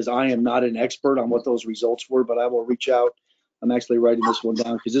it because I am not an expert on what those results were, but I will reach out. I'm actually writing this one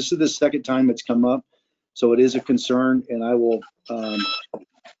down because this is the second time it's come up. So it is a concern, and I will, the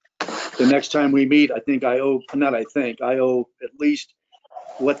next time we meet, I owe at least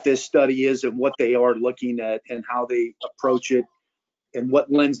what this study is and what they are looking at and how they approach it and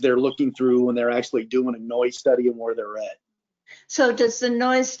what lens they're looking through when they're actually doing a noise study and where they're at. So does the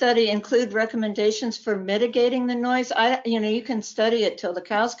noise study include recommendations for mitigating the noise? You can study it till the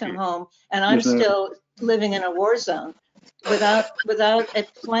cows come home, and I'm still living in a war zone without a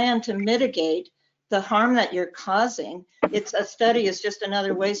plan to mitigate the harm that you're causing. It's a study is just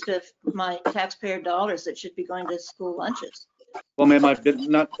another waste of my taxpayer dollars that should be going to school lunches. Well, ma'am,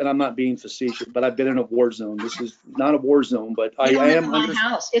 and I'm not being facetious, but I've been in a war zone. This is not a war zone, but I am in my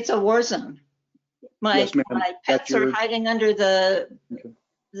house. It's a war zone. My pets are hiding under the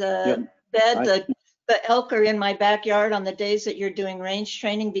bed. The elk are in my backyard on the days that you're doing range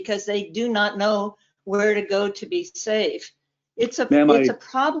training because they do not know where to go to be safe. It's a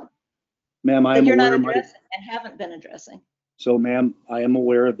problem. Ma'am, I am you're aware not addressing and haven't been addressing. So, ma'am, I am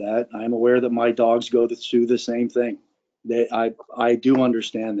aware of that. I am aware that my dogs go through the same thing. I do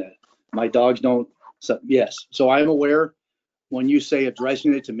understand that. My dogs don't. So, yes. So I'm aware when you say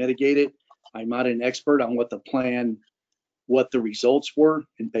addressing it to mitigate it, I'm not an expert on what the results were.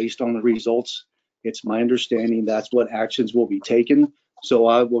 And based on the results, it's my understanding that's what actions will be taken. So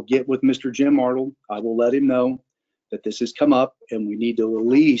I will get with Mr. Jim Arnold. I will let him know that this has come up and we need to, at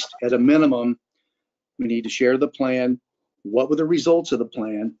least at a minimum, we need to share the plan. What were the results of the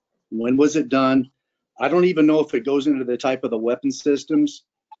plan? When was it done? I don't even know if it goes into the type of the weapon systems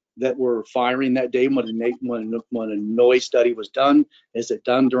that were firing that day when a noise study was done. Is it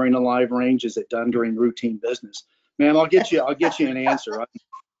done during a live range? Is it done during routine business? Ma'am, I'll get you an answer.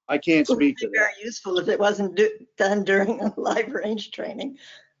 I can't speak to that. Very useful if it wasn't done during a live range training.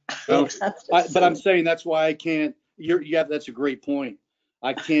 But I'm saying that's why I can't. That's a great point.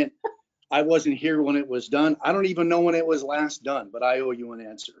 I wasn't here when it was done. I don't even know when it was last done, but I owe you an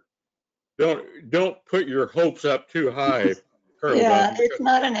answer. Don't put your hopes up too high, Colonel. Yeah, it's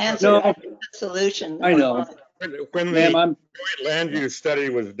not an answer. No, it's a solution. I know. When the joint land use study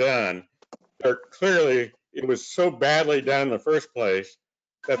was done, clearly it was so badly done in the first place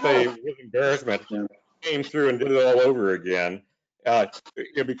that they, with embarrassment, came through and did it all over again.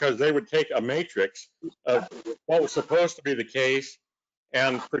 Because they would take a matrix of what was supposed to be the case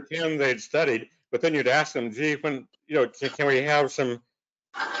and pretend they'd studied, but then you'd ask them, gee, can we have some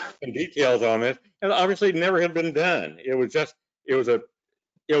details on this? And obviously it never had been done. It was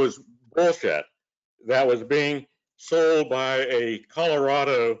bullshit that was being sold by a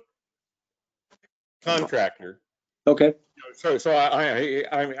Colorado contractor. Okay. So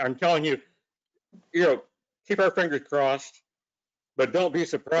I'm telling you, keep our fingers crossed, but don't be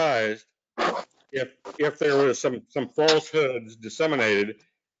surprised if there was some falsehoods disseminated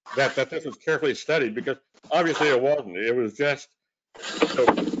that this was carefully studied, because obviously it wasn't. It was just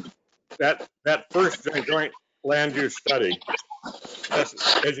that first joint land use study.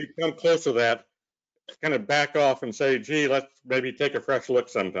 As you come close to that, kind of back off and say, gee, let's maybe take a fresh look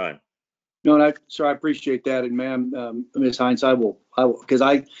sometime. No, and I appreciate that. And ma'am, Ms. Hines, I will, because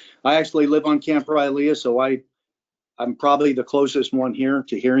I actually live on Camp Rylea, so I'm probably the closest one here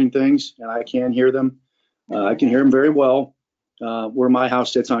to hearing things, and I can hear them. I can hear them very well where my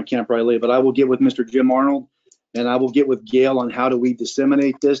house sits on Camp Rylea. But I will get with Mr. Jim Arnold, and I will get with Gail on how do we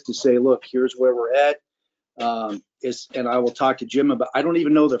disseminate this to say, look, here's where we're at. And I will talk to Jim about, I don't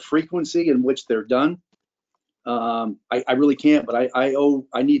even know the frequency in which they're done. I really can't, but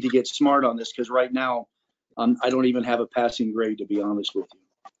I need to get smart on this, because right now I don't even have a passing grade, to be honest with you.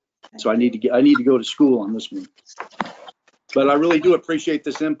 So I need to go to school on this one. But I really do appreciate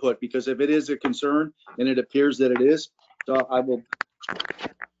this input, because if it is a concern, and it appears that it is, so I will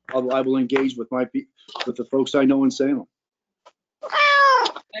engage with the folks I know in Salem.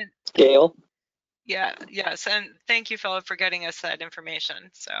 Gail? Yeah, yes, and thank you, Philip, for getting us that information.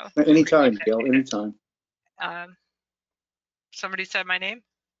 So Anytime, Gail, anytime. Somebody said my name?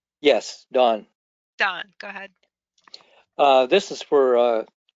 Yes, Don. Don, go ahead. This is for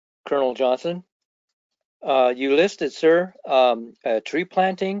Colonel Johnson. You listed, sir, tree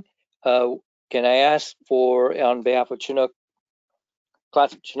planting. Can I ask for, on behalf of Chinook,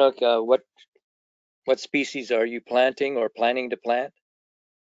 Clatsop Chinook, what species are you planting or planning to plant?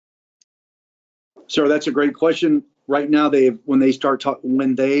 Sir, that's a great question. Right now, when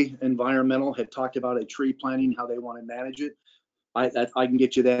they environmental had talked about a tree planting, how they want to manage it, I can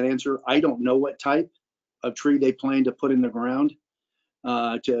get you that answer. I don't know what type of tree they plan to put in the ground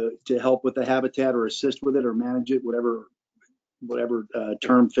to help with the habitat or assist with it or manage it, whatever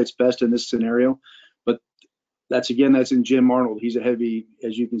term fits best in this scenario. But that's in Jim Arnold. He's a heavy,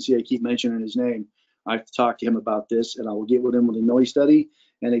 as you can see, I keep mentioning his name. I've talked to him about this, and I will get with him with a noise study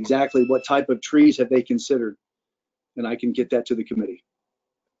and exactly what type of trees have they considered, and I can get that to the committee.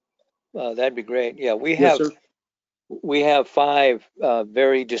 That'd be great. Yeah, Yes, sir. we have 5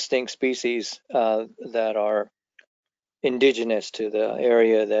 very distinct species that are indigenous to the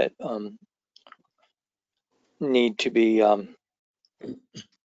area that need to be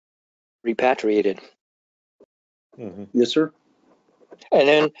repatriated. Mhm. Yes, sir. And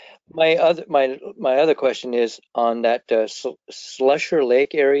then my other question is on that Slusher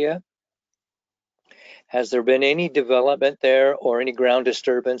Lake area. Has there been any development there or any ground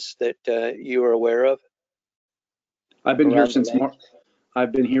disturbance that you are aware of? I've been here around the since lake?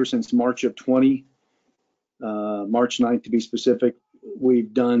 I've been here since March of 20, March 9th to be specific.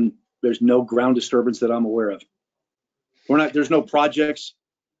 There's no ground disturbance that I'm aware of. There's no projects.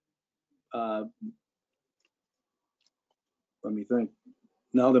 Let me think.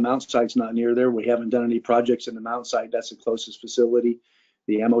 No, the mount site's not near there. We haven't done any projects in the mount site. That's the closest facility.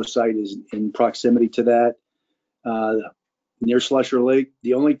 The ammo site is in proximity to that, near Slusher Lake.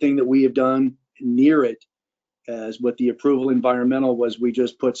 The only thing that we have done near it, as with the approval environmental, was we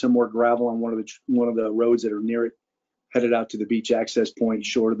just put some more gravel on one of the roads that are near it, headed out to the beach access point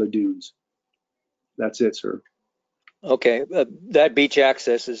short of the dunes. That's it, sir. Okay, that beach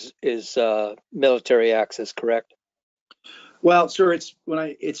access is military access, correct? Well, sir, it's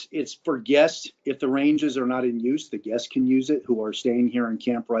for guests. If the ranges are not in use, the guests can use it who are staying here in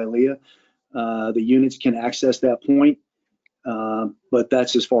Camp Rylea. The units can access that point, but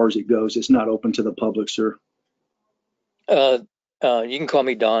that's as far as it goes. It's not open to the public, sir. You can call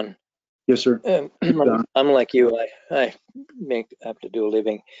me Don. Yes, sir. Don. I'm like you. I have to do a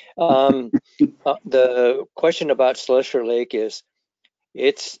living. The question about Slusher Lake is,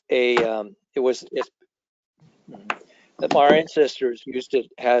 our ancestors used it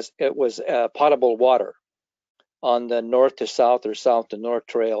as it was potable water on the north to south or south to north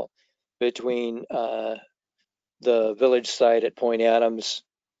trail between the village site at Point Adams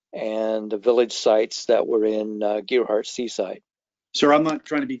and the village sites that were in Gearhart Seaside. Sir, I'm not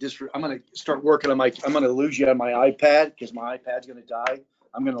trying to be I'm going to start working on I'm going to lose you on my iPad because my iPad's going to die.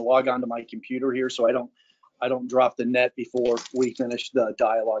 I'm going to log onto my computer here so I don't drop the net before we finish the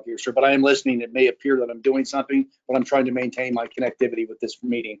dialogue here, sir. But I am listening. It may appear that I'm doing something, but I'm trying to maintain my connectivity with this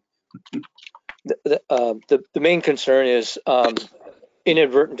meeting. The main concern is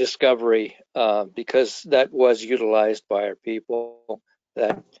inadvertent discovery, because that was utilized by our people,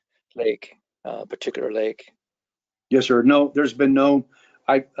 that lake, particular lake. Yes, sir. No, there's been no.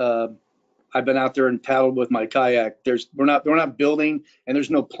 I've been out there and paddled with my kayak. We're not building, and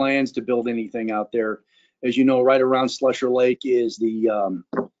there's no plans to build anything out there. As you know, right around Slusher Lake is the I'm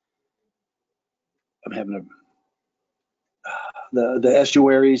having the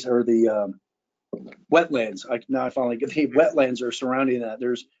estuaries or the wetlands. Now I finally get the wetlands are surrounding that.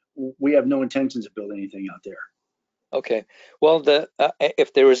 We have no intentions of building anything out there. Okay. Well,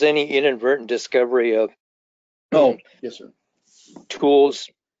 if there was any inadvertent discovery of yes, sir. tools,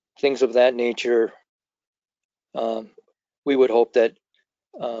 things of that nature, we would hope that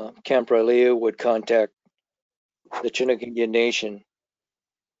Camp Rylea would contact the Chinook Indian Nation.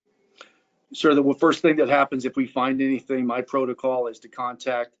 Sir, the first thing that happens if we find anything, my protocol is to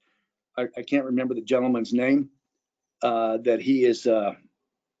contact, I can't remember the gentleman's name, that he is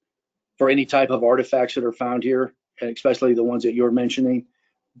for any type of artifacts that are found here, and especially the ones that you're mentioning.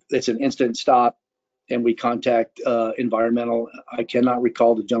 It's an instant stop, and we contact environmental. I cannot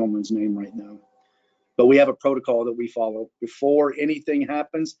recall the gentleman's name right now, but we have a protocol that we follow before anything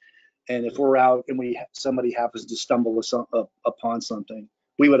happens. And if we're out and somebody happens to stumble upon something,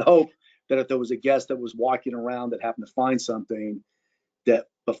 we would hope that if there was a guest that was walking around that happened to find something, that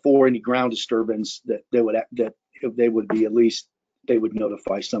before any ground disturbance, that they would be at least, they would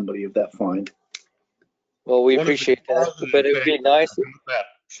notify somebody of that find. Well, we One of the appreciate that, positive but it would be things nice. about that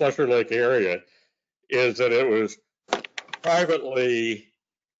Slusher Lake area is that it was privately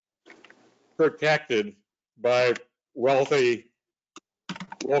protected by wealthy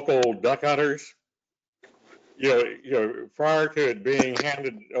local duck hunters. Prior to it being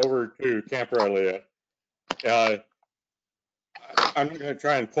handed over to Camp Aurelia, I'm not going to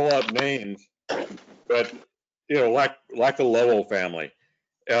try and pull up names, but like the Lowell family,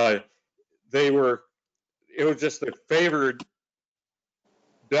 it was just the favored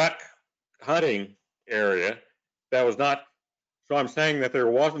duck hunting area that was not. So I'm saying that there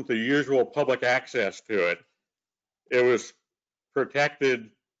wasn't the usual public access to it. It was protected,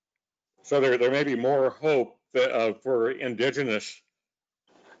 so there may be more hope for indigenous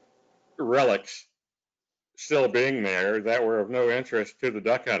relics still being there that were of no interest to the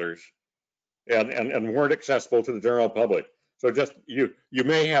duck hunters and weren't accessible to the general public. So just you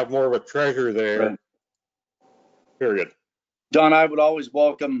may have more of a treasure there. Right. Period. Don, I would always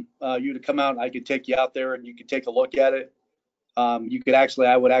welcome you to come out. I could take you out there and you could take a look at it. I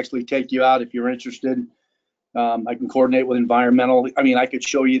would actually take you out if you're interested. I can coordinate with environmental. I mean, I could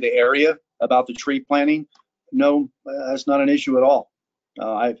show you the area about the tree planting. No, that's not an issue at all.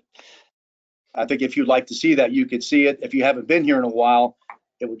 I think if you'd like to see that, you could see it. If you haven't been here in a while,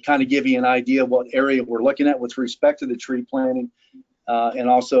 it would kind of give you an idea what area we're looking at with respect to the tree planting. And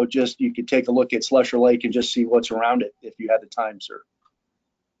also just, you could take a look at Slusher Lake and just see what's around it if you had the time, sir.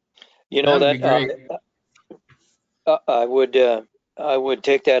 You know that I would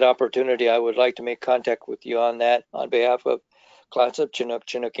take that opportunity. I would like to make contact with you on that on behalf of Clatsop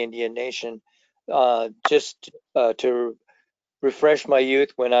Chinook Indian Nation. Just to refresh my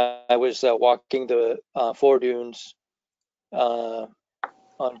youth, when I was walking the Four Dunes on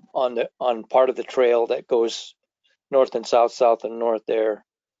part of the trail that goes north and south, south and north there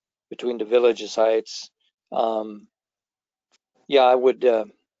between the villages heights. Yeah, I would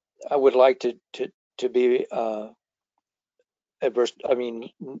like to be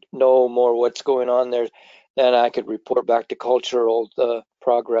know more what's going on there. Then I could report back to cultural the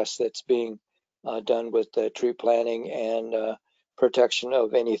progress that's being done with the tree planting and protection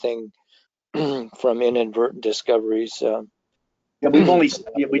of anything from inadvertent discoveries. Yeah,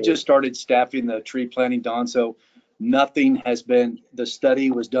 we just started staffing the tree planting, Don. So nothing has been. The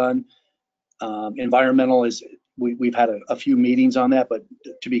study was done. Environmental is. We've had a few meetings on that, but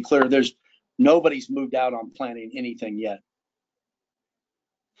to be clear, nobody's moved out on planting anything yet.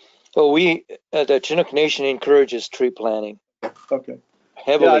 Well, the Chinook Nation encourages tree planting. Okay.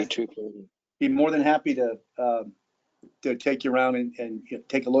 Heavily tree planting. Be more than happy to take you around and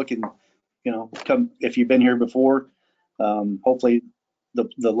take a look and come if you've been here before. Hopefully the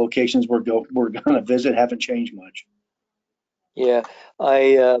locations we're going to visit haven't changed much. Yeah,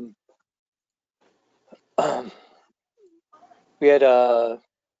 we had a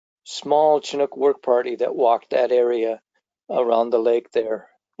small Chinook work party that walked that area around the lake there,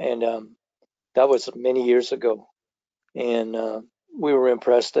 and that was many years ago, and we were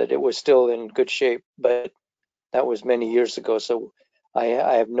impressed that it was still in good shape, but that was many years ago, so I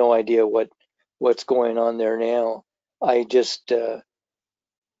have no idea what's going on there now. I just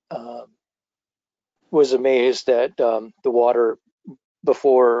was amazed that the water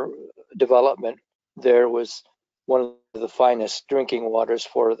before development there was one of the finest drinking waters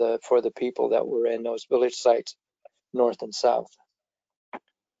for the people that were in those village sites north and south.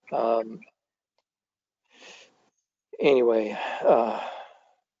 Anyway,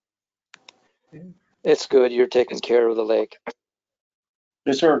 it's good you're taking care of the lake.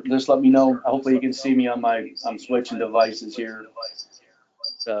 Yes, sir. Just let me know. Hopefully you can see me on I'm switching devices here.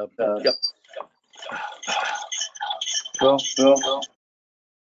 Yep. Well.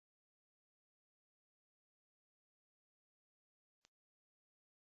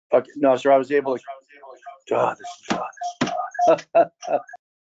 Okay, no, sir, I was able to. God, this is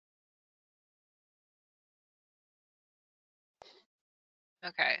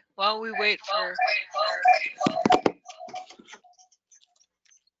Okay, while we wait for.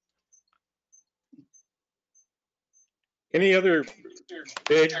 Any other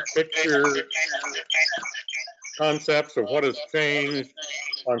big picture concepts of what has changed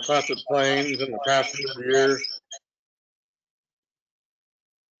on Clatsop Plains in the past 100 years.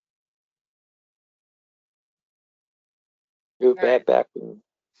 You're right. back. All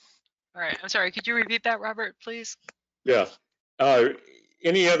right. I'm sorry. Could you repeat that, Robert, please? Yes.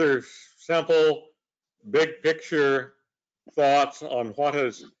 Any other simple, big picture thoughts on what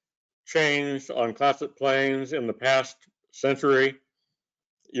has changed on Clatsop Plains in the past century?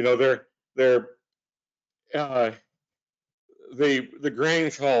 You know, the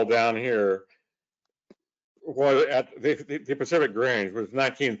Grange Hall down here was at the Pacific Grange was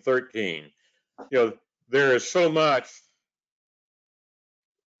 1913. You know, there is so much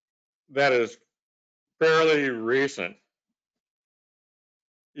that is fairly recent.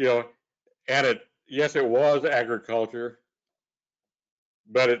 You know, and yes, it was agriculture,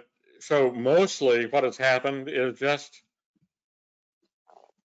 but so mostly what has happened is just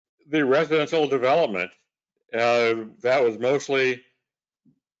the residential development. That was mostly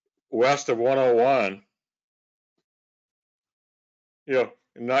west of 101. You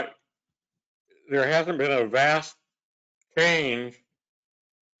know, there hasn't been a vast change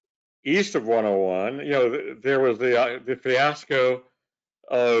east of 101. You know, there was the fiasco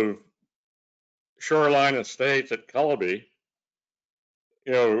of Shoreline Estates at Cullowby.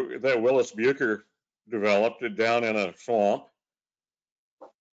 You know, that Willis Bucher developed it down in a swamp.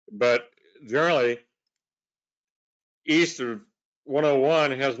 But generally, east of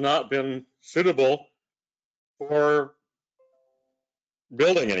 101 has not been suitable for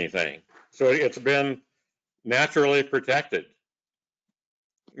building anything. So it's been naturally protected.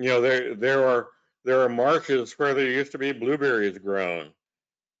 You know, there are marshes where there used to be blueberries grown.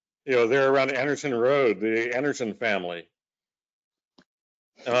 You know, they're around Anderson Road, the Anderson family.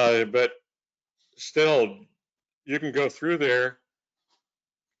 But still, you can go through there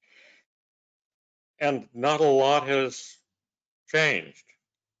and not a lot has changed.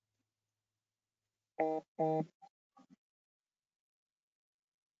 You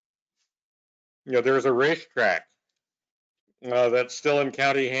know, there's a racetrack that's still in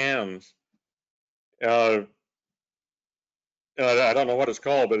county hands. I don't know what it's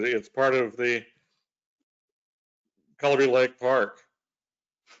called, but it's part of the Cullowby Lake Park.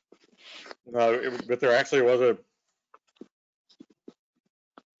 But there actually was a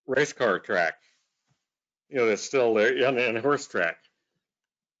race car track, you know, that's still there, and a horse track.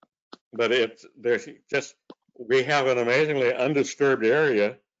 But we have an amazingly undisturbed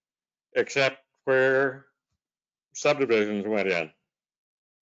area, except where subdivisions went in.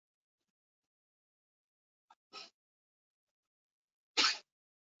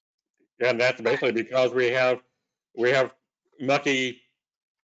 And that's basically because we have mucky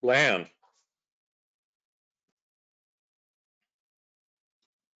land.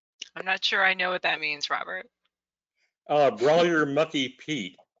 I'm not sure I know what that means, Robert. Broiler mucky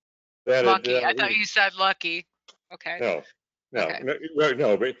peat. Lucky. I thought you said lucky. Okay. No, okay.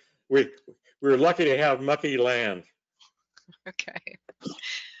 no, but we're lucky to have mucky land. Okay.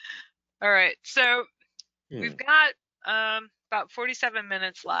 All right. So we've got about 47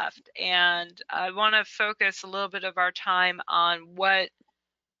 minutes left, and I want to focus a little bit of our time on what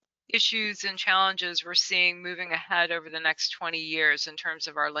issues and challenges we're seeing moving ahead over the next 20 years in terms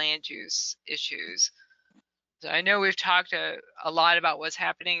of our land use issues. So I know we've talked a lot about what's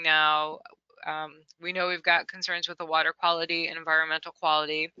happening now. We know we've got concerns with the water quality and environmental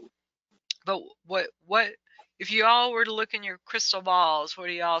quality. But what if you all were to look in your crystal balls, what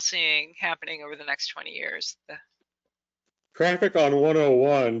are you all seeing happening over the next 20 years? Traffic on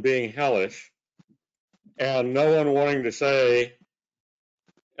 101 being hellish, and no one wanting to say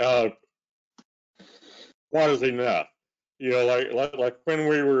what is enough. You know, like when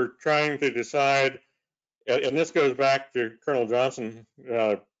we were trying to decide, and this goes back to Colonel Johnson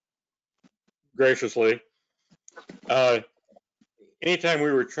graciously. Anytime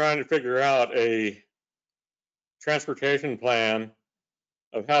we were trying to figure out a transportation plan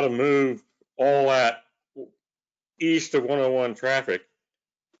of how to move all that east of 101 traffic,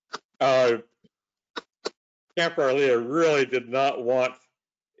 Camp Arlia really did not want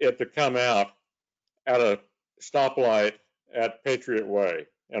it to come out at a stoplight at Patriot Way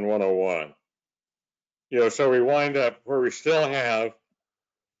and 101. You know, so we wind up where we still have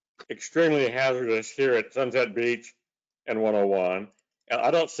extremely hazardous here at Sunset Beach and 101, and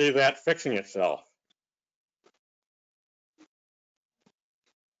I don't see that fixing itself.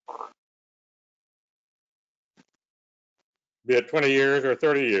 Be it 20 years or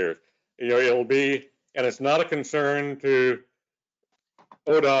 30 years, you know, it'll be, and it's not a concern to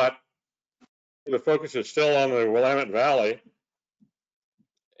ODOT. The focus is still on the Willamette Valley,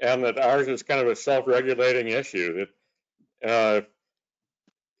 and that ours is kind of a self-regulating issue. That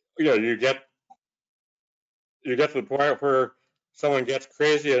you get to the point where someone gets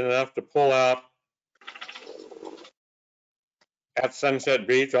crazy enough to pull out at Sunset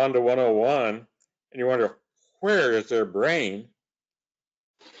Beach onto 101, and you wonder, where is their brain?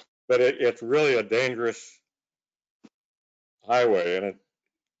 But it's really a dangerous highway, and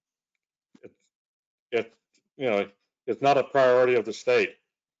it's not a priority of the state.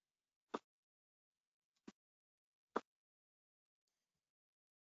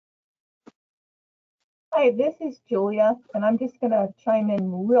 Hi, this is Julia, and I'm just going to chime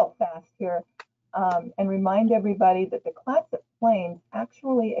in real fast here and remind everybody that the Clatsop Plains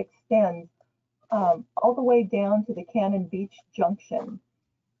actually extends all the way down to the Cannon Beach Junction.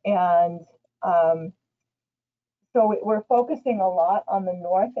 And so we're focusing a lot on the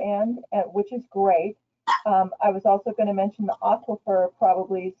north end, which is great. I was also going to mention the aquifer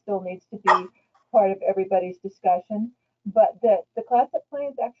probably still needs to be part of everybody's discussion, but the Clatsop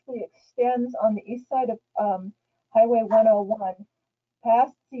Plains actually extends on the east side of Highway 101,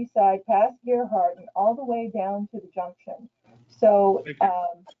 past Seaside, past Gerhardt, and all the way down to the junction. So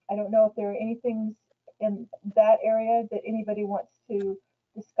I don't know if there are any things in that area that anybody wants to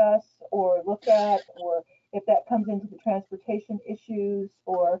discuss or look at, or if that comes into the transportation issues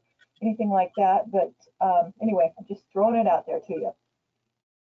or anything like that. But anyway, I'm just throwing it out there to you.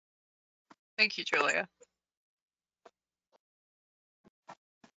 Thank you, Julia.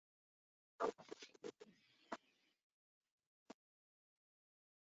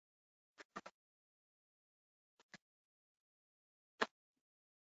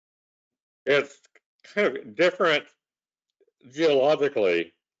 It's kind of different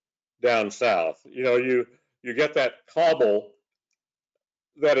geologically down south. You get that cobble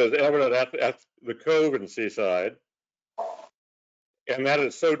that is evident at the cove in Seaside, and that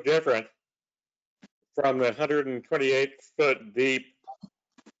is so different from the 128-foot deep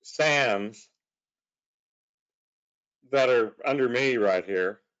sands that are under me right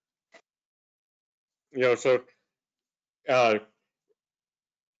here. So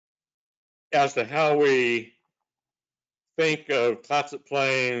as to how we think of Clatsop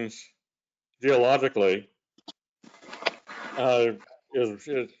Plains geologically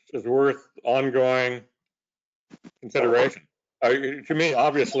is worth ongoing consideration. To me,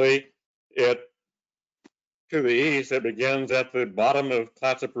 obviously, to the east, it begins at the bottom of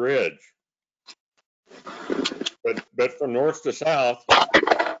Clatsop Ridge. But from north to south,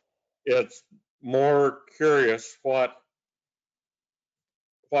 it's more curious what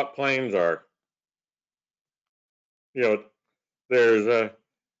plains are. There's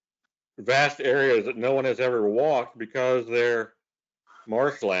vast areas that no one has ever walked because they're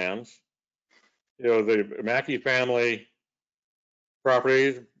marshlands. The Mackey family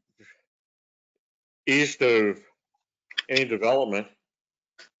properties east of any development,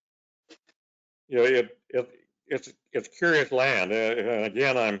 it's curious land. And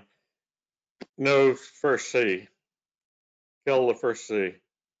again, I'm no first sea. Kill the first sea.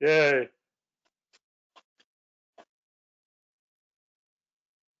 Yay.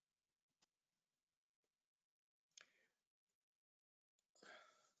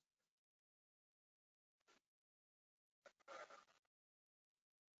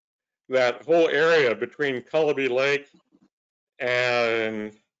 That whole area between Cullowhee Lake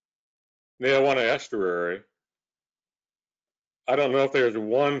and Neawanna Estuary, I don't know if there's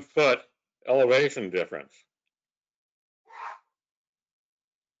 1 foot elevation difference.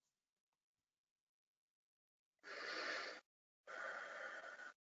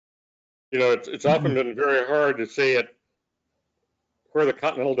 It's often been very hard to see it where the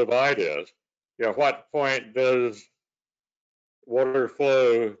Continental Divide is. At what point does water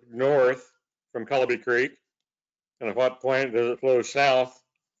flow north from Cullowhee Creek, and at what point does it flow south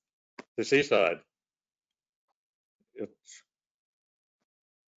to Seaside? It's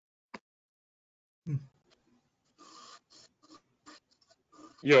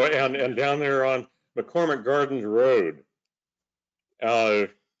and down there on McCormick Gardens Road, that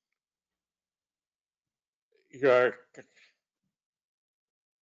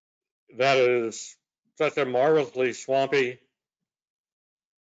is such a marvelously swampy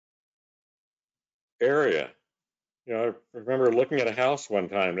area. I remember looking at a house one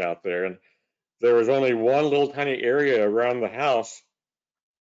time out there, and there was only one little tiny area around the house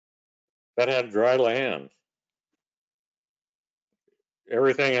that had dry land.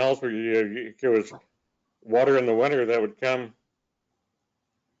 Everything else, there was water in the winter that would come,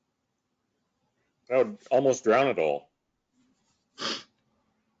 that would almost drown it all.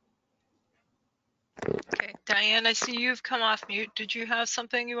 Okay, Diane, I see you've come off mute. Did you have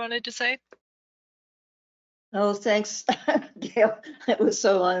something you wanted to say? Oh, thanks. Gail, it was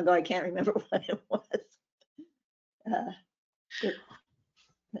so long ago, I can't remember what it was. It,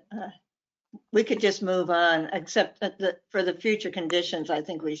 we could just move on, except that for the future conditions, I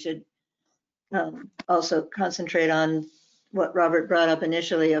think we should also concentrate on what Robert brought up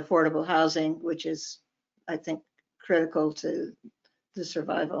initially, affordable housing, which is, I think, critical to the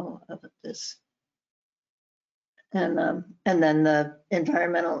survival of this. And then the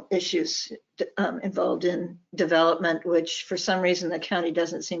environmental issues involved in development, which for some reason the county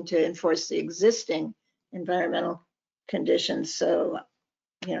doesn't seem to enforce the existing environmental conditions. So,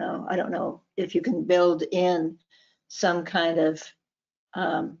 you know, I don't know if you can build in some kind of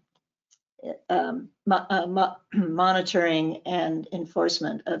monitoring and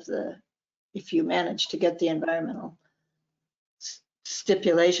enforcement of if you manage to get the environmental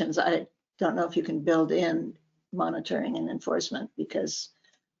stipulations. I don't know if you can build in monitoring and enforcement, because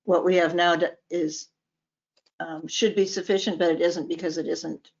what we have now is should be sufficient, but it isn't because it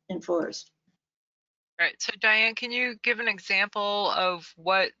isn't enforced. All right, so Diane, can you give an example of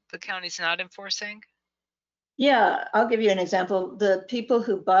what the county's not enforcing? Yeah, I'll give you an example. The people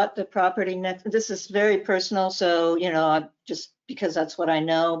who bought the property next, this is very personal, so, you know, just because that's what I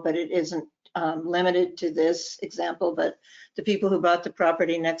know, but it isn't limited to this example, but the people who bought the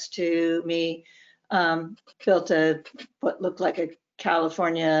property next to me built what looked like a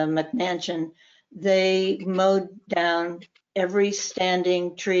California McMansion. They mowed down every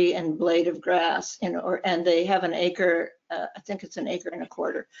standing tree and blade of grass, and they have an acre, I think it's an acre and a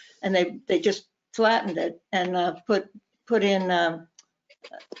quarter, and they just flattened it and put in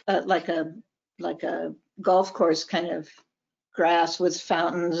like a golf course kind of grass with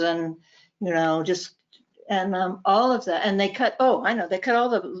fountains and, you know, just, and all of that. And they cut, oh, I know, they cut all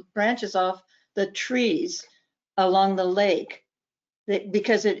the branches off the trees along the lake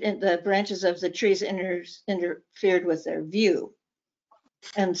because the branches of the trees interfered with their view.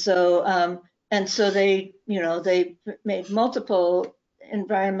 And so they, you know, they made multiple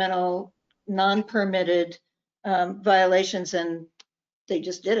environmental non-permitted violations, and they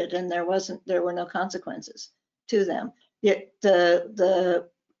just did it, and there were no consequences to them. Yet the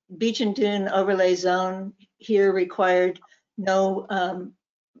beach and dune overlay zone here required no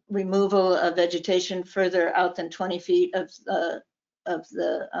removal of vegetation further out than 20 feet of the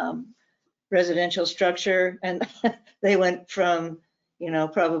residential structure, and they went from, you know,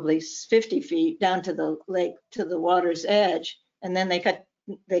 probably 50 feet down to the lake, to the water's edge, and then they cut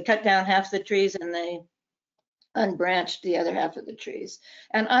down half the trees and they unbranched the other half of the trees.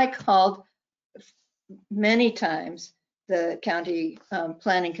 And I called many times the county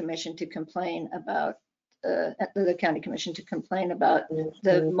planning commission to complain about the county commission to complain about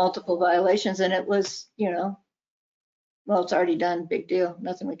the multiple violations, and it was, you know, well, it's already done, big deal,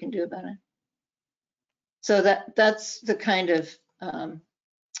 nothing we can do about it. So that's the kind of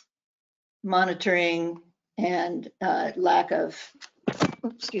monitoring and lack of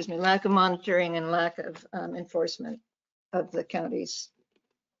monitoring and lack of enforcement of the county's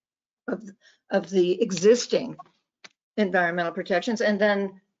of the existing environmental protections, and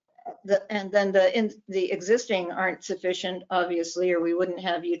then the existing aren't sufficient, obviously, or we wouldn't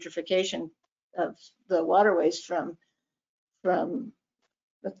have eutrophication of the waterways from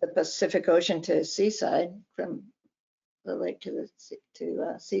the Pacific Ocean to Seaside, from the lake to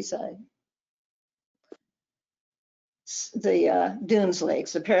Seaside. The dunes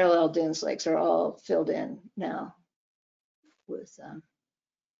lakes, the parallel dunes lakes are all filled in now with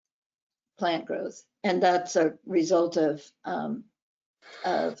plant growth, and that's a result of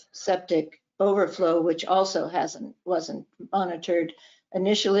septic overflow, which also wasn't monitored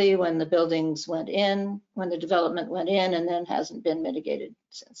initially when the buildings went in, when the development went in, and then hasn't been mitigated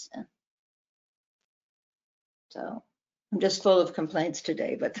since then. So I'm just full of complaints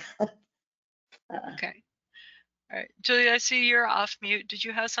today, but Okay. All right, Julia, I see you're off mute. Did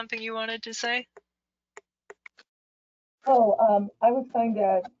you have something you wanted to say? Oh, I was going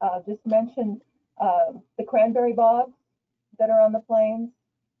to just mention the cranberry bogs that are on the plains.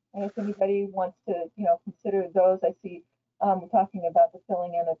 And if anybody wants to, you know, consider those, I see we're talking about the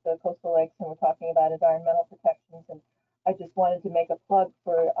filling in of the coastal lakes, and we're talking about environmental protections. And I just wanted to make a plug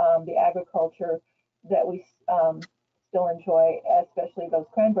for the agriculture that we still enjoy, especially those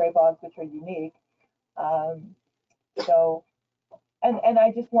cranberry bogs, which are unique. So, and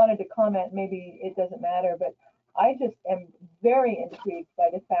I just wanted to comment, maybe it doesn't matter, but I just am very intrigued by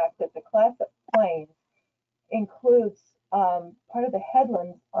the fact that the Clatsop Plains includes part of the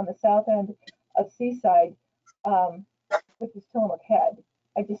headlands on the south end of Seaside, which is Tillamook Head.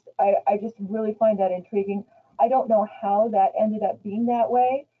 I just really find that intriguing. I don't know how that ended up being that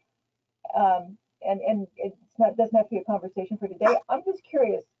way. And doesn't have to be a conversation for today. I'm just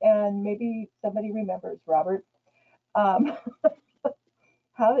curious, and maybe somebody remembers, Robert. Um,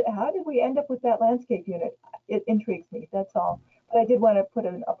 how did we end up with that landscape unit? It intrigues me, that's all. But I did want to put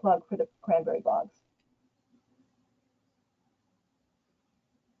in a plug for the cranberry bogs.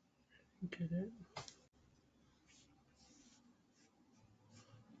 Okay.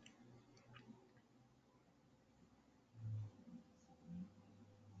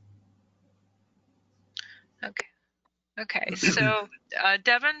 Okay. So,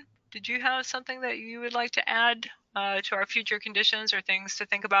 Devin, did you have something that you would like to add to our future conditions or things to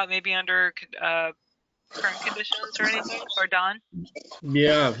think about, maybe under current conditions or anything? Or Don?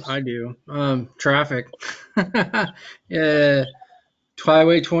 Yeah, I do. Traffic. Yeah,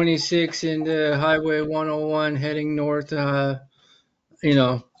 Highway 26 into Highway 101 heading north, you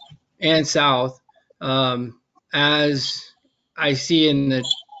know, and south. As I see in the,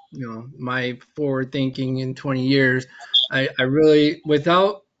 my forward thinking in 20 years, I really,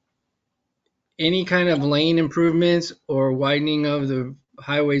 without any kind of lane improvements or widening of the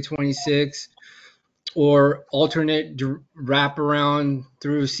Highway 26 or alternate wraparound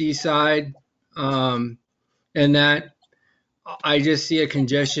through Seaside, and that I just see a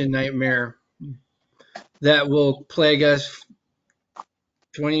congestion nightmare that will plague us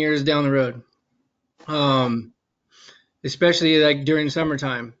 20 years down the road. Especially like during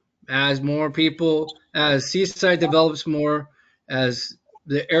summertime, as more people, as Seaside develops more, as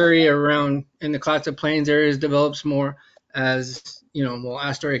the area around in the Clatsop Plains areas develops more, as well,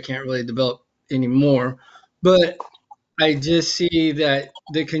 Astoria can't really develop anymore, but I just see that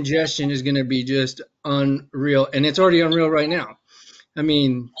the congestion is going to be just unreal, and it's already unreal right now. I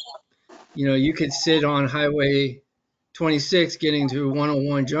mean, you could sit on Highway 26 getting to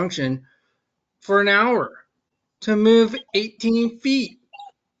 101 Junction for an hour to move 18 feet.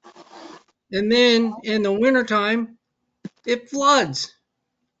 And then in the wintertime, it floods.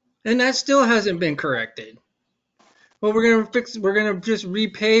 And that still hasn't been corrected. Well, we're gonna just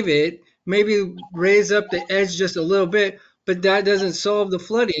repave it, maybe raise up the edge just a little bit, but that doesn't solve the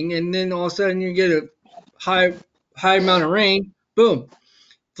flooding. And then all of a sudden you get a high amount of rain, boom,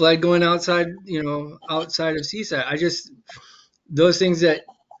 flood going outside, outside of Seaside. Those things that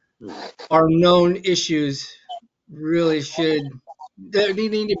are known issues really they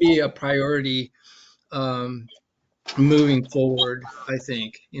need to be a priority, moving forward, I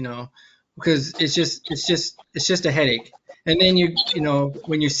think, because it's just a headache. And then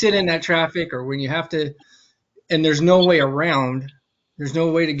when you sit in that traffic, or when you have to, and there's no way around, there's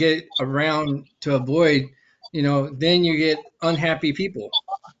no way to get around to avoid, then you get unhappy people.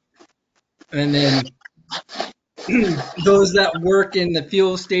 And then those that work in the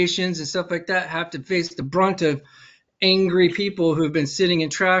fuel stations and stuff like that have to face the brunt of angry people who've been sitting in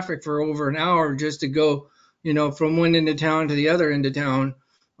traffic for over an hour just to go, from one end of town to the other end of town,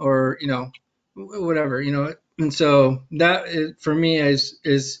 or, whatever, And so that for me is,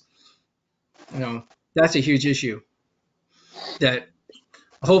 that's a huge issue that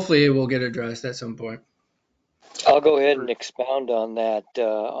hopefully it will get addressed at some point. I'll go ahead and expound on that,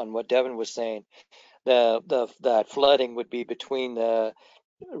 on what Devin was saying. That flooding would be between the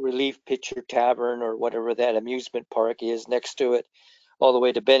Relief Pitcher Tavern, or whatever that amusement park is next to it, all the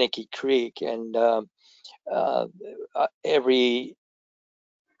way to Beneke Creek. And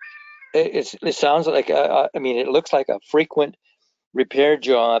it sounds like, it looks like a frequent repair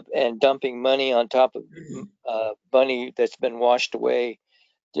job, and dumping money on top of money that's been washed away.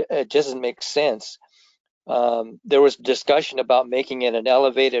 It doesn't make sense. There was discussion about making it an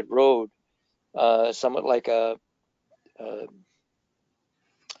elevated road, somewhat like a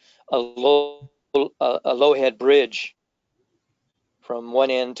low head bridge from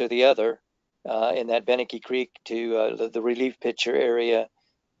one end to the other, in that Beneke Creek to the Relief Pitcher area.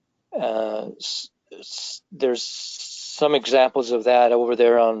 There's some examples of that over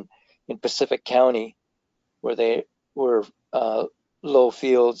there in Pacific County, where they were low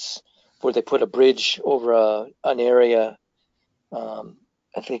fields where they put a bridge over an area.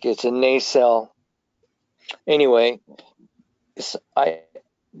 I think it's in Nacelle. Anyway,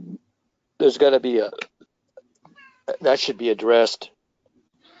 there's got to be that should be addressed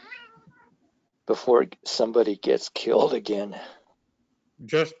before somebody gets killed again.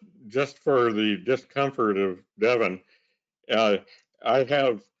 Just for the discomfort of Devin, I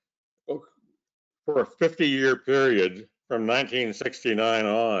have, for a 50-year period from 1969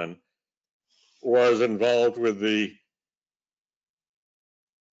 on, was involved with the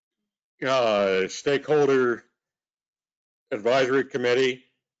stakeholder advisory committee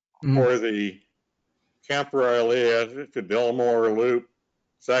for the Camp Riley to Delmore Loop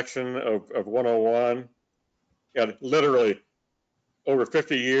section of 101. and literally over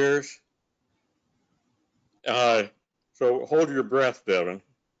 50 years. So hold your breath, Devin.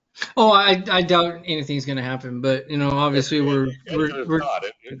 Oh, I doubt anything's going to happen, but obviously It's we're not.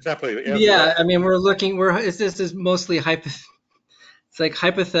 It simply isn't. yeah. I mean, this is mostly it's like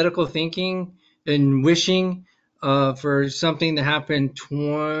hypothetical thinking and wishing for something to happen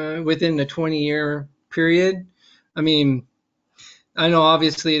within the 20-year period. I mean, I know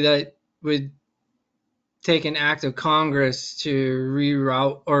obviously that would take an act of Congress to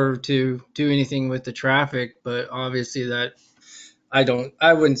reroute or to do anything with the traffic, but obviously that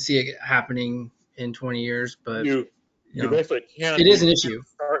I wouldn't see it happening in 20 years, but You basically it is an issue.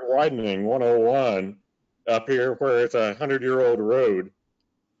 start widening 101 up here where it's 100-year-old road,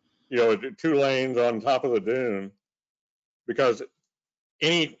 2 lanes on top of the dune, because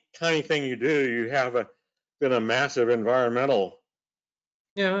any tiny thing you do, you have then a massive environmental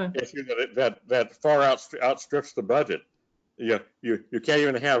issue that far outstrips the budget. You can't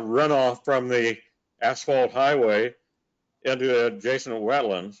even have runoff from the asphalt highway into the adjacent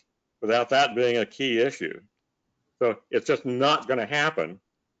wetlands without that being a key issue. So it's just not going to happen.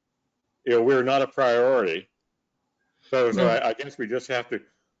 We're not a priority. So I guess we just have to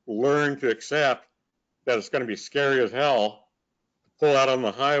learn to accept that it's going to be scary as hell to pull out on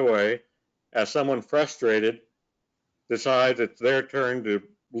the highway as someone frustrated decides it's their turn to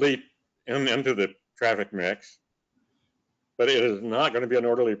leap into the traffic mix. But it is not going to be an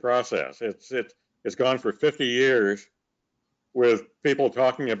orderly process. It's gone for 50 years with people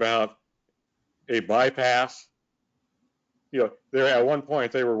talking about a bypass. There at one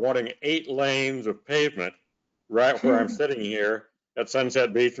point they were wanting 8 lanes of pavement right where I'm sitting here at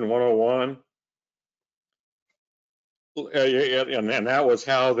Sunset Beach and 101. And that was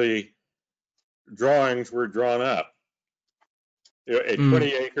how the drawings were drawn up. A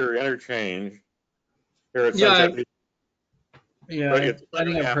 20-acre interchange here at Sunset Beach. Yeah, But it's I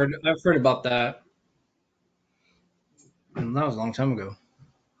think I've heard about that. And that was a long time ago.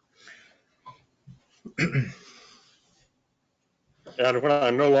 And when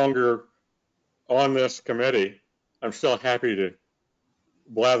I'm no longer on this committee, I'm still happy to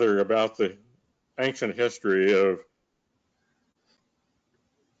blather about the ancient history of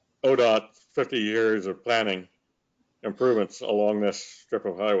ODOT 50 years of planning improvements along this strip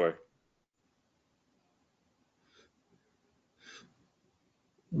of highway.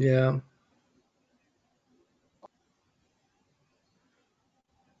 Yeah.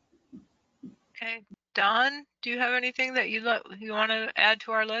 Okay, Don, do you have anything that you want to add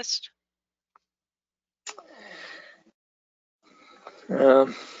to our list?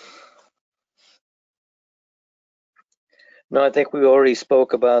 No, I think we already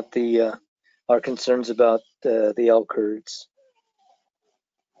spoke about our concerns about the elk herds.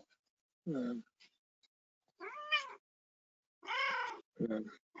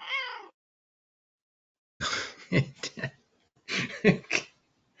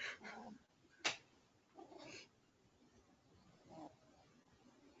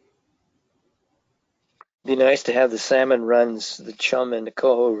 Be nice to have the salmon runs, the Chum and the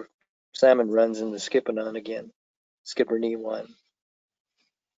Coho salmon runs in the Skippanon again. Skipper one.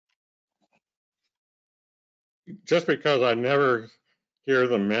 Just because I never hear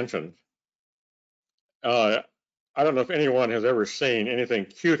them mentioned, I don't know if anyone has ever seen anything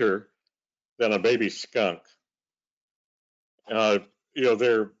cuter than a baby skunk. They're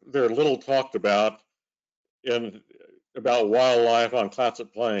little talked about about wildlife on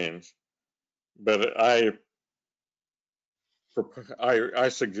Clatsop Plains, but I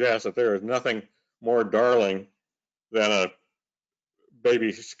suggest that there is nothing more darling than a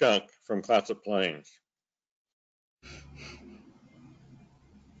baby skunk from Clatsop Plains.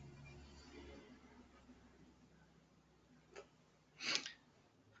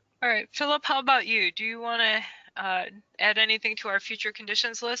 All right, Philip, how about you? Do you want to add anything to our future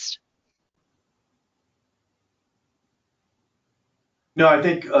conditions list? No, I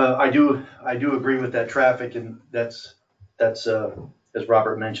think I do agree with that traffic, and that's as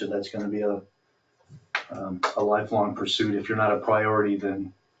Robert mentioned, that's going to be a lifelong pursuit. If you're not a priority,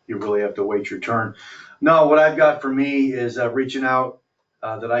 then you really have to wait your turn. No, what I've got for me is reaching out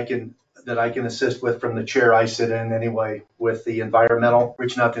that I can assist with from the chair I sit in anyway, with the environmental,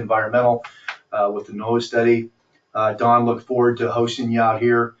 reaching out to environmental with the NOAA study. Don, look forward to hosting you out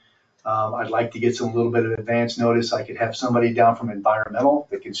here. I'd like to get some little bit of advance notice. I could have somebody down from environmental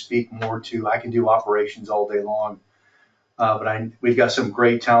that can speak more to, I can do operations all day long, but we've got some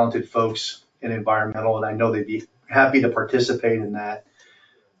great talented folks in environmental, and I know they'd be happy to participate in that.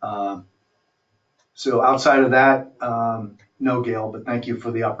 So outside of that, no, Gail, but thank you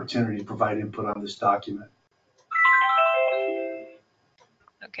for the opportunity to provide input on this document.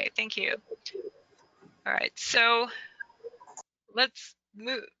 Okay, thank you. All right, so let's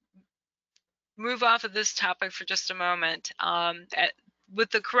move off of this topic for just a moment. With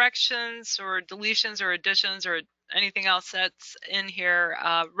the corrections or deletions or additions or anything else that's in here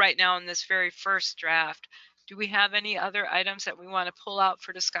right now in this very first draft, do we have any other items that we want to pull out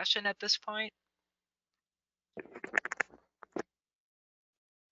for discussion at this point?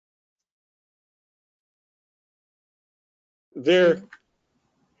 There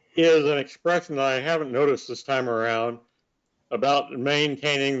is an expression that I haven't noticed this time around about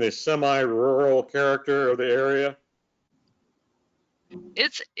maintaining the semi-rural character of the area.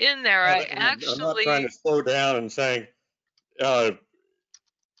 It's in there. I I'm not trying actually, to slow down and saying, so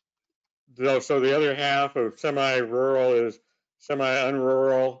the other half of semi-rural is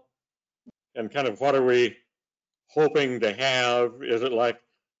semi-unrural, and kind of what are we hoping to have? Is it like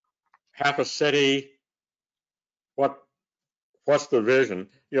half a city? What's the vision?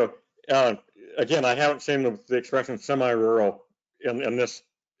 Again, I haven't seen the expression semi-rural in this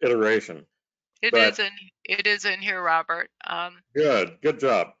iteration. it is in here, Robert. Good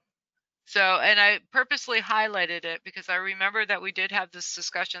job. So, and I purposely highlighted it because I remember that we did have this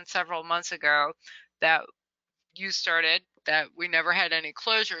discussion several months ago that you started that we never had any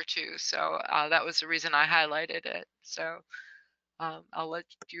closure to. So that was the reason I highlighted it. So I'll let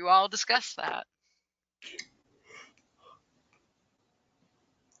you all discuss that.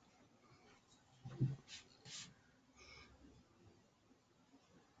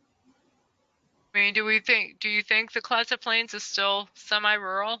 I mean, do you think the Clatsop Plains is still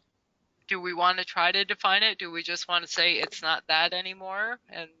semi-rural? Do we want to try to define it? Do we just want to say it's not that anymore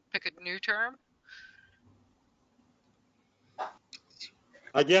and pick a new term?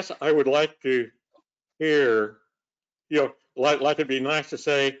 I guess I would like to hear, like it'd be nice to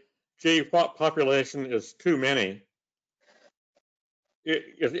say, gee, what population is too many?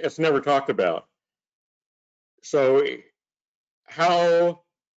 It's never talked about. So how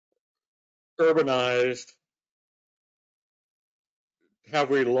urbanized have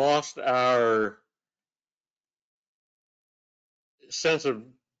we lost our sense of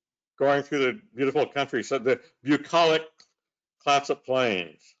going through the beautiful country? So the bucolic Clatsop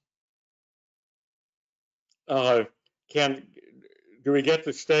Plains. Do we get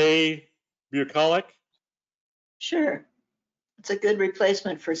to stay bucolic? Sure. It's a good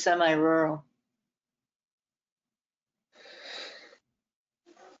replacement for semi-rural.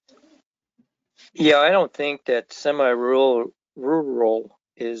 Yeah, I don't think that semi-rural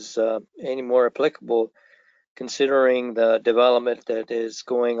is any more applicable, considering the development that is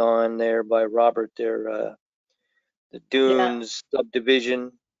going on there by Robert there, the dunes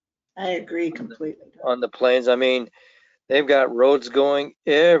subdivision. I agree completely. On the plains. I mean, they've got roads going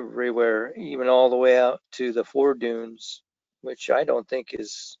everywhere, even all the way out to the Four Dunes, which I don't think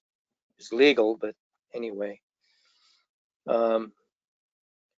is legal, but anyway.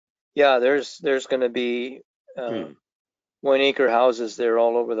 Yeah, there's going to be 1-acre houses there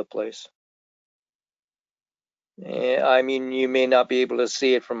all over the place. I mean, you may not be able to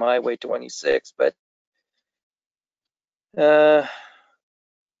see it from Highway 26, but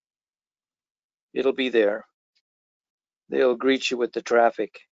it'll be there. They'll greet you with the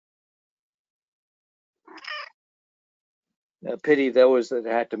traffic. A pity those that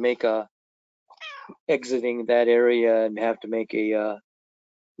had to make exiting that area and have to make a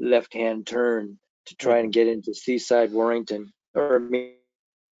left-hand turn to try and get into Seaside, Warrington, or I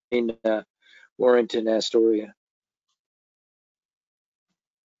mean Warrington, Astoria.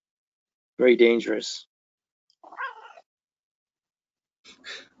 Very dangerous.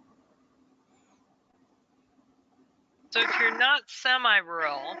 So if you're not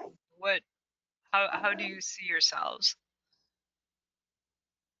semi-rural, how do you see yourselves?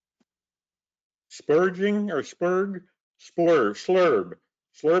 Spurging or spurg? Slurb.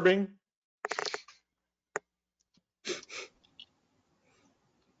 Slurbing?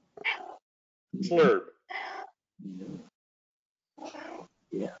 Slurb.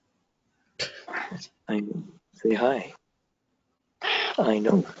 Yeah. I know. Say hi. I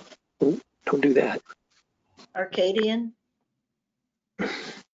know. Oh, don't do that. Arcadian? Say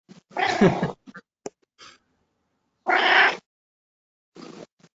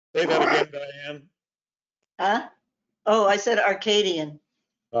that again, Diane. Huh? Oh, I said Arcadian.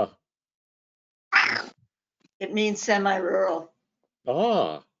 Oh. It means semi-rural.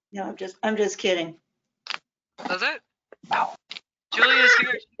 Ah. No, I'm just kidding. Does it? Julia's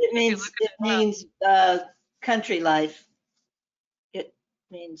here. It means country life. It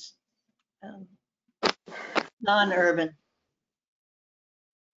means non-urban.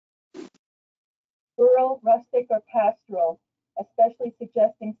 Rural, rustic, or pastoral. especially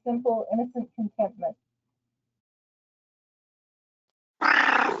suggesting simple, innocent contentment.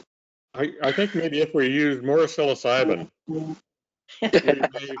 I think maybe if we use more psilocybin, we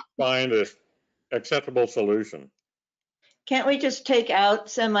may find an acceptable solution. Can't we just take out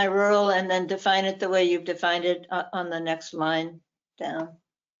semi-rural and then define it the way you've defined it on the next line down?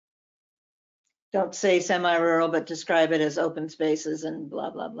 Don't say semi-rural, but describe it as open spaces and blah,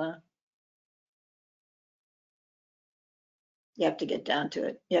 blah, blah. You have to get down to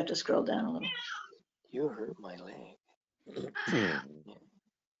it. You have to scroll down a little. You hurt my leg.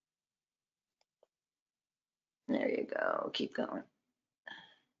 There you go. Keep going.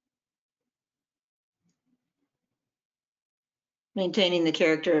 Maintaining the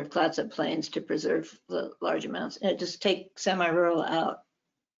character of Clatsop Plains to preserve the large amounts. And just take semi-rural out.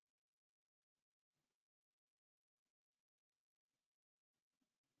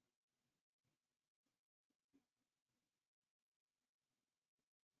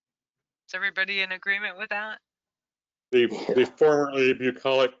 Is everybody in agreement with that? The formerly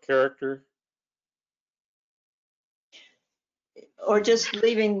bucolic character. Or just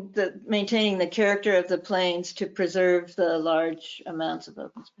leaving maintaining the character of the plains to preserve the large amounts of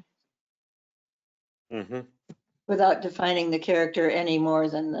open space. Mm-hmm. Without defining the character any more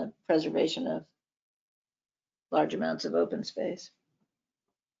than the preservation of large amounts of open space.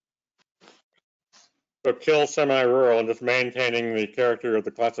 So kill semi-rural and just maintaining the character of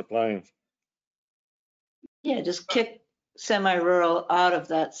the Clatsop Plains. Yeah, just kick semi-rural out of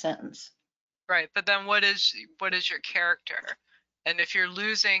that sentence. Right, but then what is your character? And if you're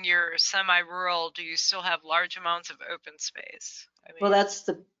losing your semi-rural, do you still have large amounts of open space? I mean, Well, that's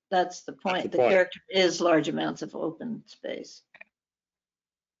the point. That's the The point. character is large amounts of open space.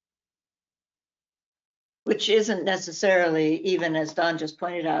 Which isn't necessarily, even as Don just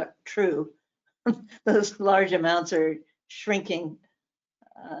pointed out, true. Those large amounts are shrinking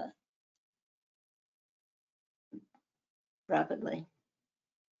rapidly.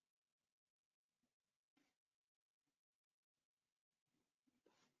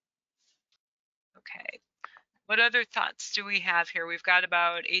 okay. What other thoughts do we have here? We've got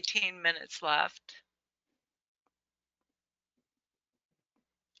about 18 minutes left.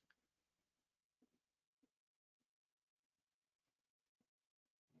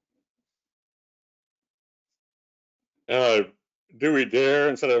 Do we dare,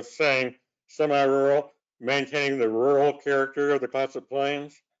 instead of saying semi-rural, maintaining the rural character of the Clatsop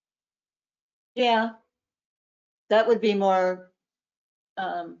Plains? Yeah, that would be more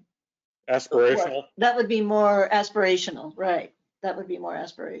Aspirational? that would be more aspirational, right? That would be more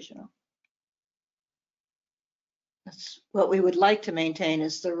aspirational. That's what we would like to maintain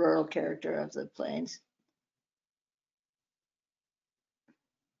is the rural character of the plains.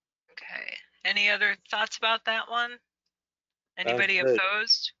 Okay. Any other thoughts about that one? Anybody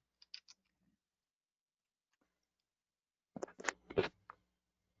opposed?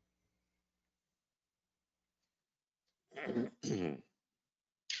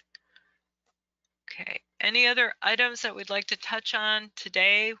 Okay. Any other items that we'd like to touch on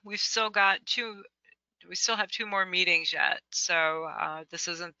today? We still have 2 more meetings yet, so this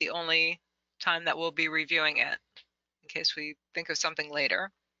isn't the only time that we'll be reviewing it, in case we think of something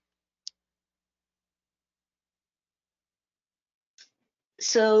later.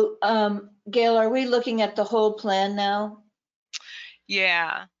 So, Gail, are we looking at the whole plan now?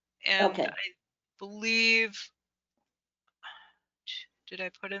 Yeah, and Okay. I believe, did I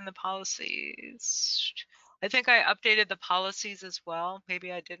put in the policies? I think I updated the policies as well.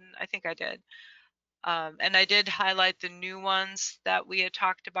 Maybe I didn't. I think I did. And I did highlight the new ones that we had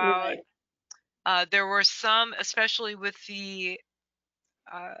talked about. Right. There were some, especially with the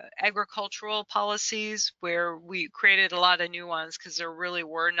agricultural policies, where we created a lot of new ones because there really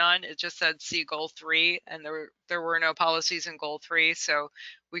were none. It just said see goal 3, and there were no policies in goal 3, so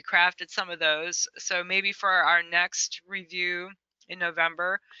we crafted some of those. So maybe for our next review in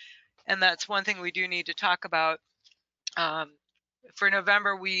November, and that's one thing we do need to talk about. For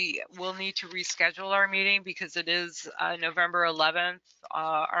November, we will need to reschedule our meeting because it is November 11th,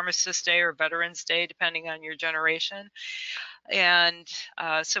 Armistice Day or Veterans Day, depending on your generation. And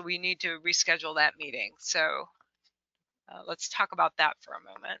so we need to reschedule that meeting. So let's talk about that for a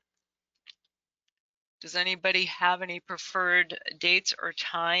moment. Does anybody have any preferred dates or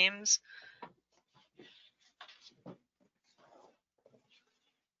times?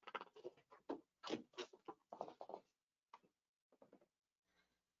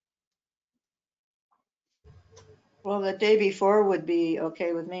 Well, the day before would be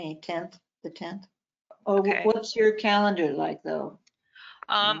okay with me, the 10th. Oh, Okay. what's your calendar like though?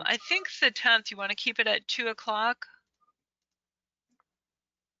 I think the 10th, you want to keep it at 2 o'clock?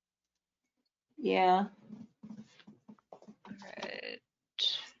 Yeah. All right.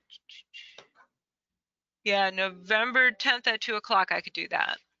 Yeah, November 10th at 2 o'clock, I could do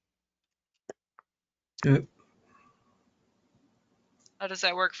that. Yep. How does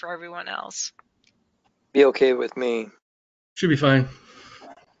that work for everyone else? Be okay with me. Should be fine.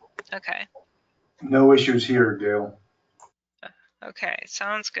 Okay. No issues here, Gail. Okay,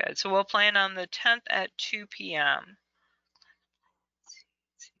 sounds good. So we'll plan on the 10th at 2 p.m.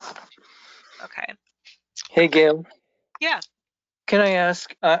 Okay. Hey, Gail, Yeah. can I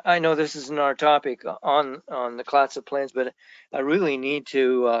ask? I know this isn't our topic on the Clatsop plans, but I really need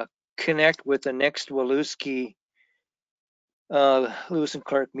to connect with the next Walewski Lewis and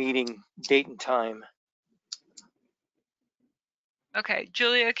Clark meeting date and time. Okay,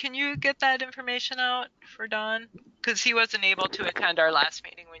 Julia, can you get that information out for Don? Because he wasn't able to attend our last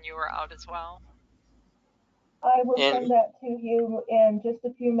meeting when you were out as well. I will And send that to you in just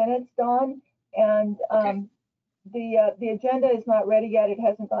a few minutes, Dawn. And Okay. the agenda is not ready yet. It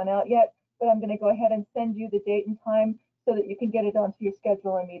hasn't gone out yet, but I'm going to go ahead and send you the date and time so that you can get it onto your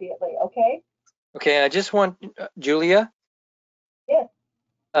schedule immediately. Okay? okay, I just want Julia. Yes.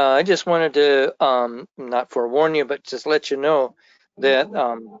 I just wanted to not forewarn you, but just let you know that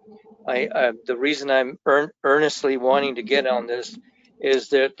the reason I'm earnestly wanting to get on this is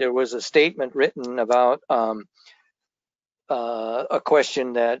that there was a statement written about a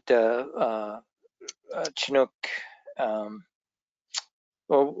question that Chinook, well,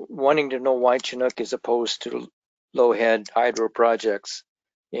 wanting to know why Chinook is opposed to low-head hydro projects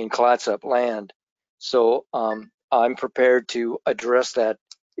in Clatsop land. So I'm prepared to address that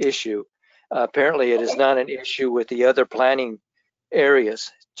issue. Apparently, it is not an issue with the other planning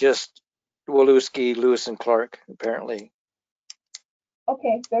areas, just Walewski, Lewis and Clark, apparently.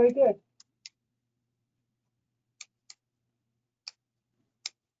 Okay, very good.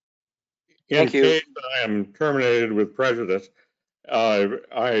 In Thank you. case I am terminated with prejudice,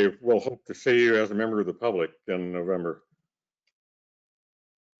 I will hope to see you as a member of the public in November.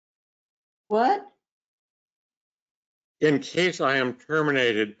 What? In case I am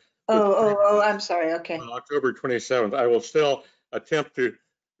terminated with Oh, I'm sorry. Okay. on October 27th, I will still attempt to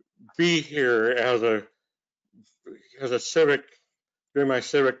be here as a civic, doing my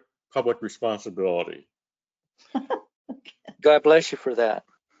civic public responsibility. God bless you for that.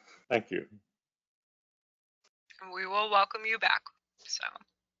 Thank you. And we will welcome you back. So.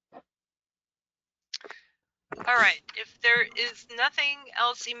 All right, if there is nothing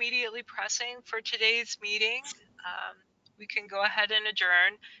else immediately pressing for today's meeting, we can go ahead and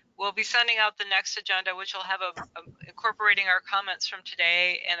adjourn. We'll be sending out the next agenda, which will have incorporating our comments from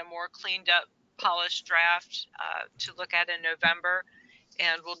today and a more cleaned up, polished draft to look at in November.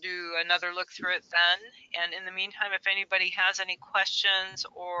 And we'll do another look through it then. And in the meantime, if anybody has any questions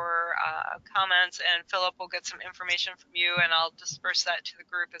or comments, and Philip will get some information from you, and I'll disperse that to the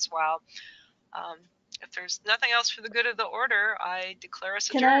group as well. If there's nothing else for the good of the order, I declare us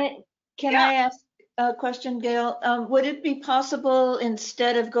adjourned. Can Yeah. I ask a question, Gail? Would it be possible,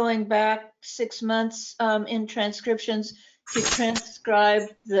 instead of going back 6 months in transcriptions, to transcribe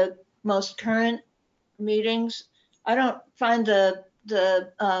the most current meetings? I don't find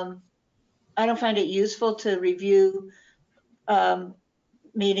I don't find it useful to review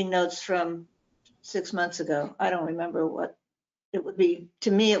meeting notes from 6 months ago. I don't remember what it would be.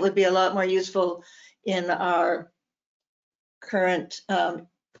 To me, it would be a lot more useful in our current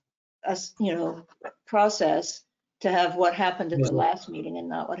process to have what happened at the last meeting and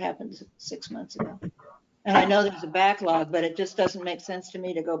not what happened 6 months ago. And I know there's a backlog, but it just doesn't make sense to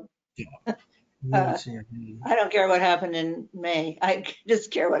me to go. I don't care what happened in May. I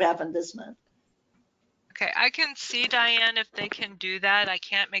just care what happened this month. Okay, I can see, Diane, if they can do that. I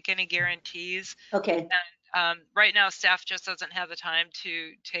can't make any guarantees. Okay. And right now, staff just doesn't have the time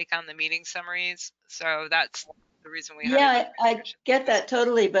to take on the meeting summaries. So that's the reason we Yeah, I get that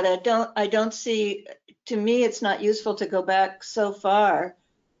totally, but I don't see, to me, it's not useful to go back so far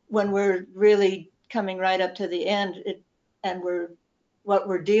when we're really coming right up to the end, and what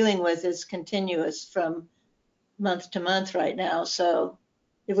we're dealing with is continuous from month to month right now. So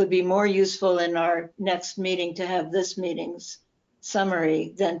it would be more useful in our next meeting to have this meeting's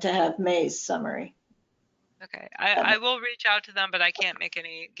summary than to have May's summary. Okay, I will reach out to them, but I can't make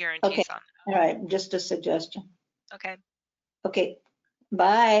any guarantees on that. All right, just a suggestion. Okay. Okay,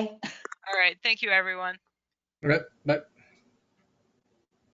 bye. All right, thank you, everyone. All right, bye.